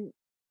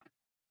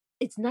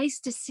it's nice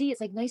to see. It's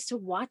like nice to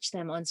watch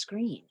them on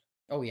screen.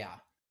 Oh yeah,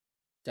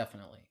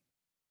 definitely.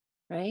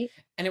 Right.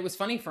 And it was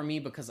funny for me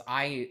because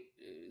I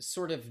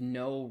sort of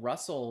know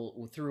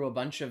Russell through a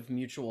bunch of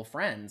mutual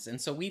friends.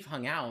 And so we've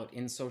hung out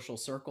in social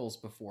circles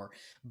before,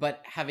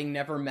 but having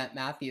never met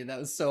Matthew, that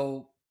was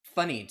so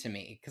funny to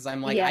me because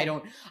I'm like, Yeah.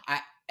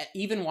 I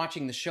even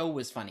watching the show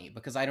was funny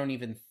because I don't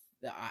even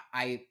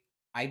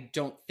I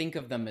don't think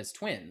of them as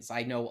twins.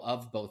 I know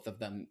of both of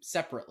them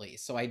separately,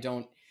 so I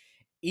don't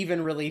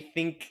even really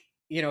think,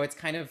 you know, it's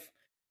kind of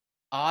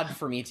odd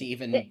for me to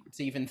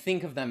even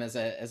think of them as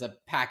a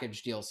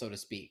package deal, so to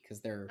speak,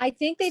 because they're I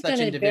think they've such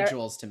done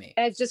individuals to me.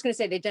 I was just going to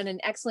say they've done an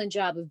excellent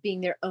job of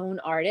being their own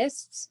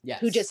artists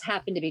who just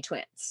happen to be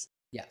twins.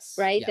 Yes.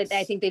 Right. Yes. That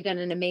I think they've done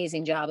an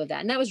amazing job of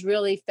that, and that was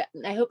really.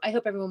 I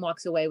hope everyone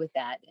walks away with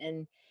that,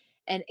 and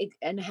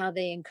how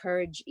they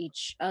encourage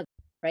each other,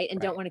 right, and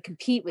don't want to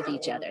compete with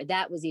each other.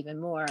 That was even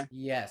more.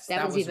 Yes,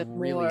 that was even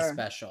really more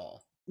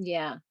special.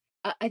 Yeah,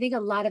 I think a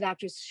lot of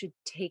actors should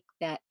take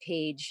that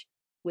page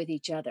with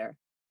each other,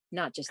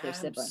 not just their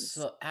siblings.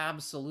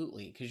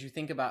 Absolutely, because you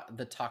think about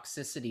the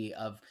toxicity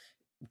of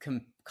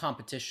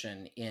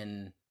competition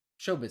in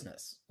show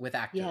business with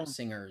actors,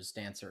 singers,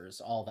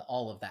 dancers,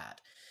 all of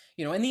that,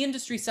 you know, and the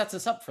industry sets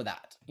us up for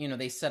that. You know,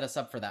 they set us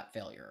up for that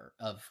failure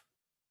of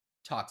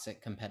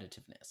toxic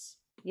competitiveness.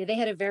 Yeah, they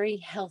had a very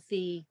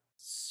healthy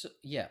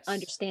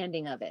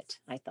understanding of it,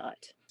 I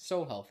thought.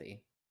 So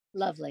healthy.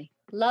 Lovely.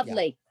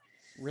 Yeah.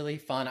 Really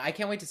fun. I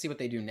can't wait to see what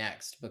they do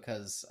next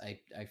because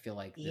I feel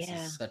like this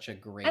is such a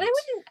great. And I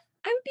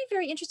would be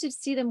very interested to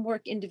see them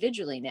work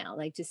individually now,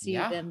 like to see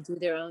them do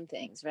their own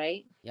things,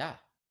 right? Yeah.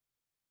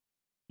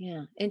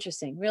 Yeah.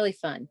 Interesting. Really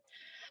fun.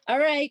 All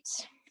right.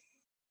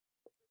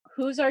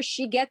 Who's our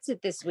She Gets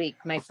It this week,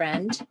 my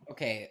friend?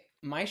 Okay.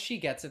 My She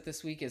Gets It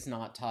this week is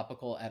not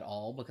topical at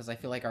all because I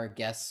feel like our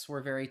guests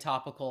were very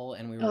topical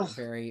and we were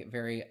very,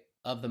 very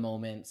of the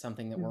moment,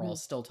 something that we're all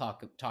still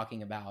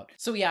talking about.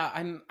 So yeah,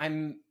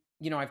 I'm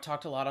you know, I've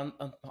talked a lot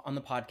on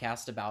the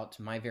podcast about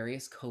my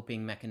various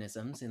coping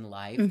mechanisms in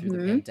life through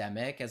the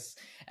pandemic as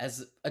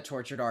a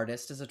tortured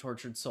artist, as a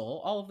tortured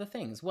soul, all of the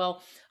things.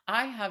 Well,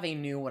 I have a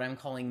new, what I'm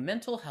calling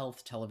mental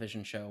health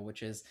television show,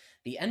 which is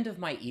the end of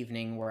my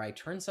evening where I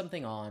turn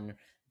something on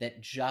that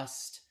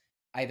just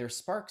either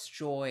sparks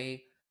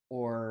joy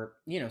or,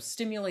 you know,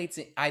 stimulates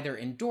either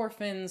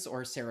endorphins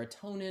or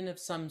serotonin of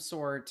some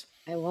sort.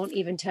 I won't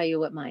even tell you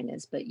what mine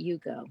is, but you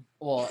go.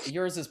 Well,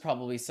 yours is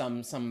probably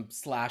some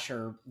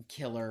slasher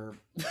killer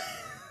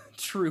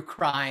true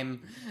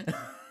crime.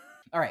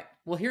 All right.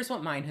 Well, here's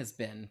what mine has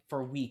been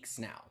for weeks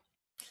now.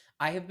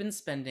 I have been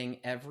spending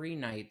every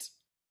night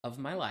of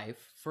my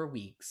life for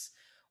weeks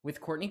with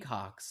Courteney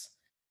Cox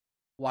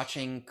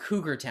watching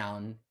Cougar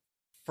Town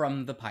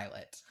from the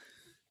pilot.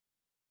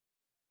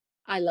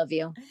 I love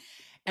you.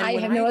 And I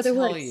have no other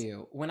words.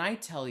 When I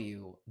tell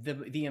you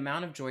the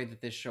amount of joy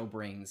that this show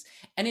brings,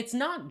 and it's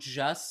not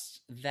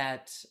just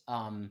that,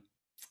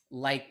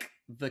 like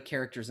the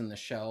characters in the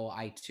show,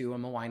 I too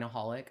am a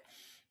wineaholic.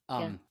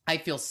 I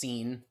feel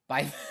seen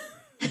by.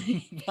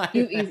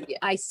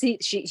 I see.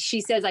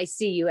 She says, "I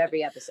see you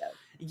every episode."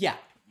 Yeah.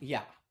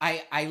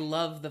 I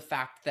love the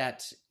fact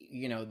that,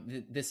 you know,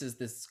 this is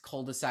this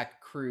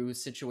cul-de-sac crew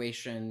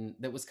situation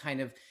that was kind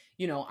of,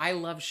 you know, I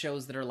love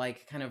shows that are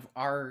like kind of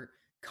our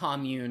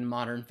commune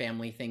Modern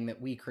Family thing that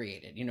we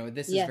created. You know,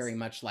 this is very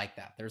much like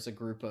that. There's a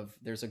group of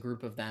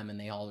them and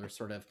they all are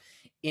sort of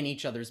in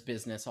each other's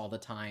business all the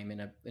time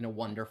in a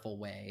wonderful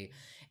way.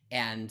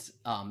 And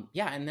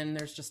and then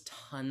there's just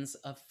tons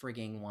of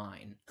frigging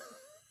wine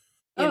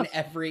in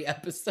every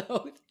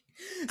episode.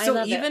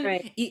 So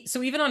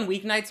even on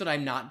weeknights when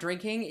I'm not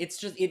drinking,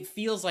 it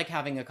feels like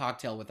having a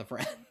cocktail with a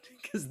friend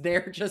because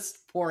they're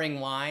just pouring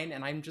wine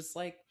and I'm just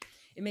like,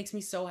 it makes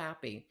me so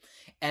happy.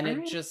 And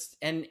it just,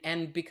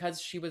 and because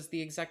she was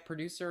the exec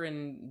producer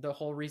and the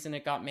whole reason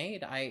it got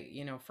made,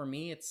 you know, for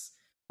me, it's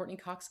Courteney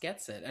Cox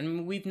gets it.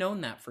 And we've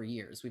known that for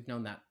years. We've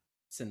known that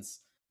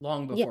since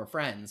long before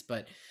Friends,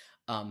 but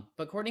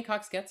Courteney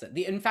Cox gets it.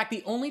 In fact,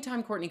 the only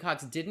time Courteney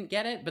Cox didn't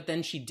get it, but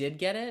then she did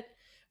get it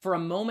for a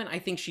moment. I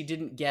think she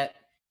didn't get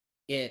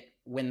it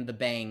when the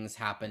bangs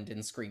happened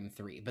in Scream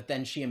 3, but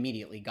then she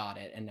immediately got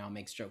it and now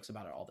makes jokes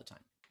about it all the time.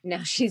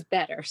 Now she's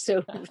better.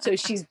 So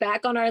she's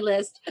back on our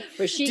list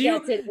where she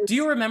gets it. Do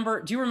you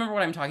remember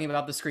what I'm talking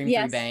about? The Scream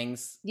 3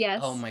 bangs? Yes.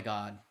 Oh my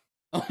God.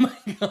 Oh my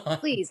God.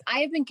 Please. I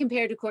have been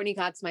compared to Courteney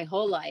Cox my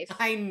whole life.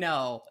 I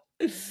know.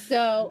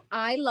 So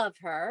I love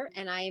her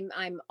and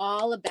I'm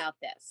all about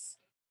this.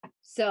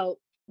 So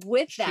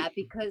with that,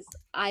 because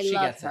I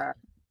love her,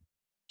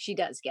 she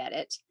does get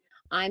it.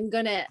 I'm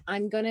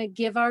gonna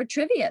give our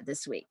trivia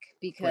this week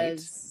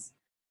because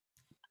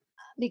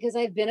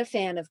I've been a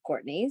fan of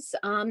Courteney's.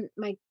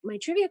 My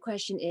trivia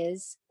question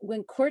is,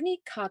 when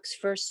Courteney Cox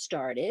first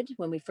started,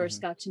 when we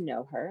first got to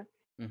know her,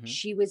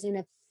 she was in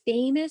a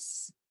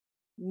famous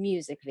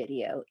music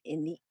video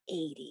in the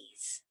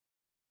 80s.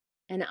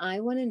 And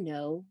I want to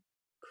know,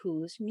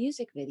 whose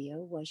music video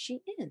was she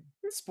in?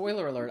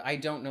 Spoiler alert, I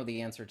don't know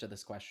the answer to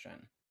this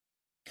question.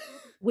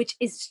 Which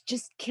is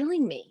just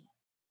killing me.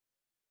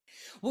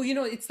 Well, you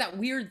know, it's that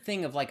weird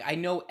thing of like, I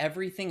know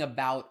everything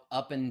about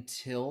up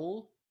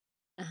until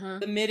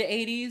the mid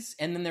 80s,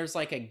 and then there's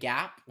like a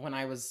gap when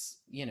I was,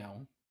 you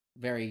know,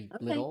 very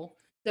little.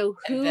 So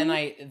who?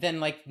 And then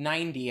like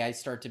 90, I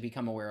start to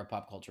become aware of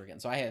pop culture again.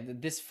 So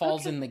this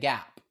falls in the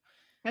gap.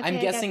 Okay, I'm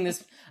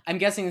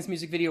guessing this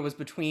music video was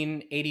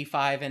between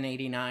 85 and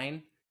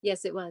 89.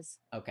 Yes, it was.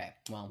 Okay,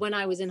 well, when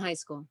I was in high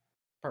school.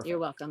 Perfect. You're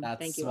welcome. That's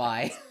Thank you.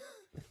 Why.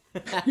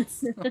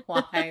 That's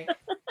why.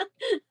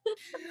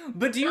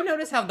 But do you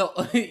notice how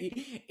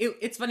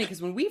it's funny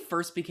because when we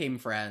first became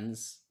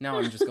friends, now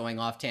I'm just going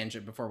off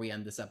tangent before we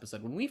end this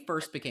episode. When we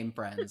first became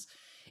friends,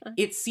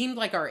 it seemed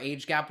like our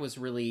age gap was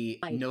really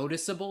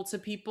noticeable to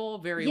people,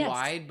 very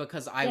wide,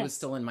 because I was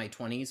still in my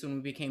 20s when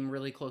we became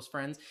really close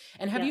friends.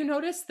 And have you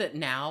noticed that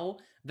now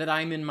that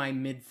I'm in my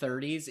mid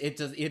 30s,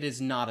 it is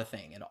not a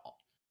thing at all?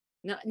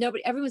 No,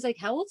 nobody. Everyone's like,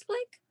 "How old's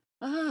Blake?"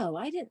 Oh,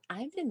 I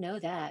didn't know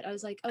that. I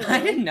was like, "Oh, really?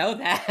 I didn't know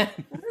that."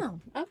 Oh,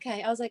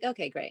 okay. I was like,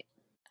 "Okay, great."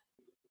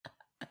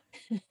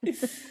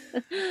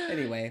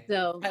 Anyway,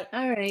 so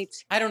all right.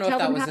 I don't know if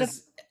that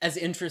was as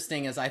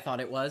interesting as I thought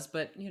it was,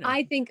 but you know,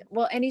 I think,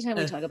 well, anytime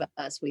we talk about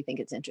us, we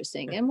think it's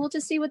interesting, and we'll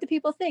just see what the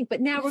people think.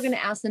 But now we're going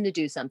to ask them to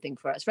do something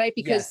for us, right?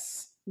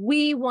 Because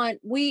we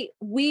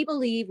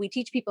believe we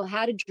teach people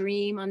how to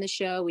dream on the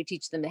show. We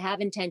teach them to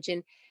have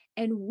intention,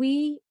 and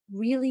we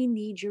really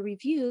need your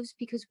reviews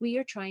because we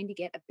are trying to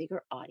get a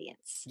bigger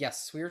audience.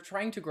 Yes, we are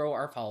trying to grow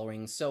our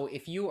following. So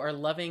if you are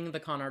loving the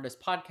Con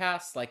Artist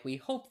podcast, like we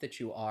hope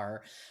that you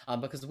are,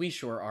 because we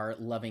sure are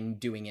loving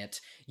doing it,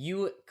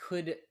 you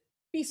could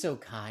be so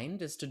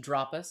kind as to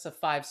drop us a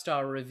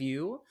 5-star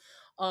review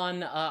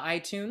on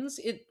iTunes.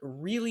 It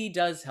really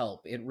does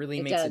help. It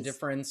really makes a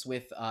difference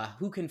with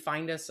who can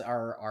find us,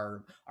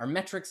 our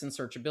metrics and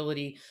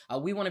searchability.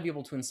 We want to be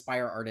able to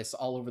inspire artists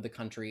all over the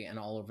country and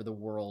all over the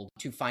world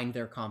to find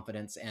their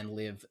confidence and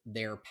live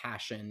their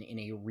passion in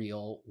a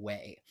real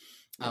way,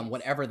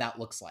 whatever that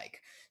looks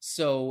like.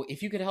 So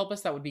if you could help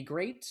us, that would be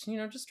great. You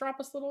know, just drop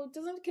us a little.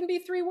 It can be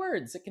 3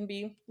 words. It can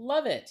be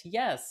love it,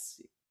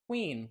 yes,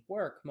 queen,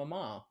 work,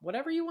 mama,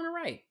 whatever you want to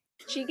write.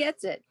 She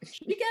gets it.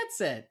 She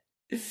gets it.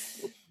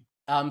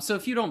 So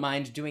if you don't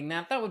mind doing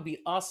that, that would be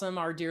awesome.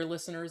 Our dear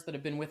listeners that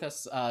have been with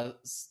us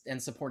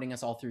and supporting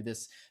us all through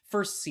this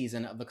first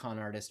season of the Con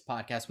Artist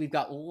podcast. We've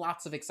got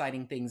lots of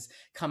exciting things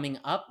coming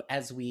up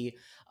as we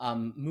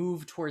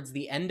move towards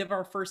the end of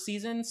our first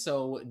season.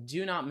 So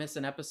do not miss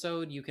an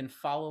episode. You can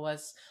follow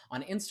us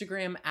on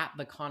Instagram at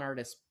the Con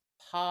Artist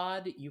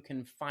Pod. You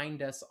can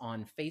find us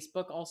on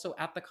Facebook also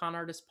at the Con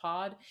Artist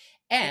Pod.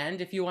 And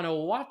if you want to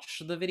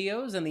watch the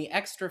videos and the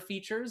extra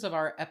features of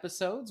our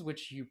episodes,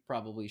 which you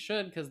probably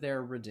should because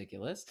they're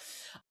ridiculous,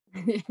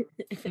 you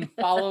can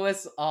follow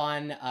us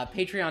on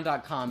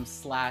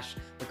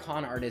patreon.com/the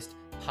Con Artist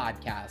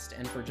Podcast.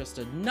 And for just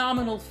a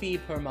nominal fee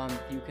per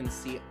month, you can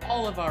see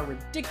all of our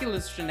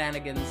ridiculous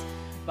shenanigans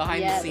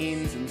behind the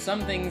scenes and some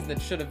things that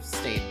should have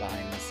stayed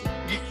behind the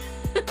scenes.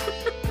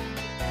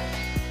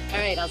 All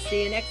right, I'll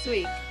see you next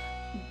week.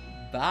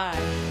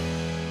 Bye.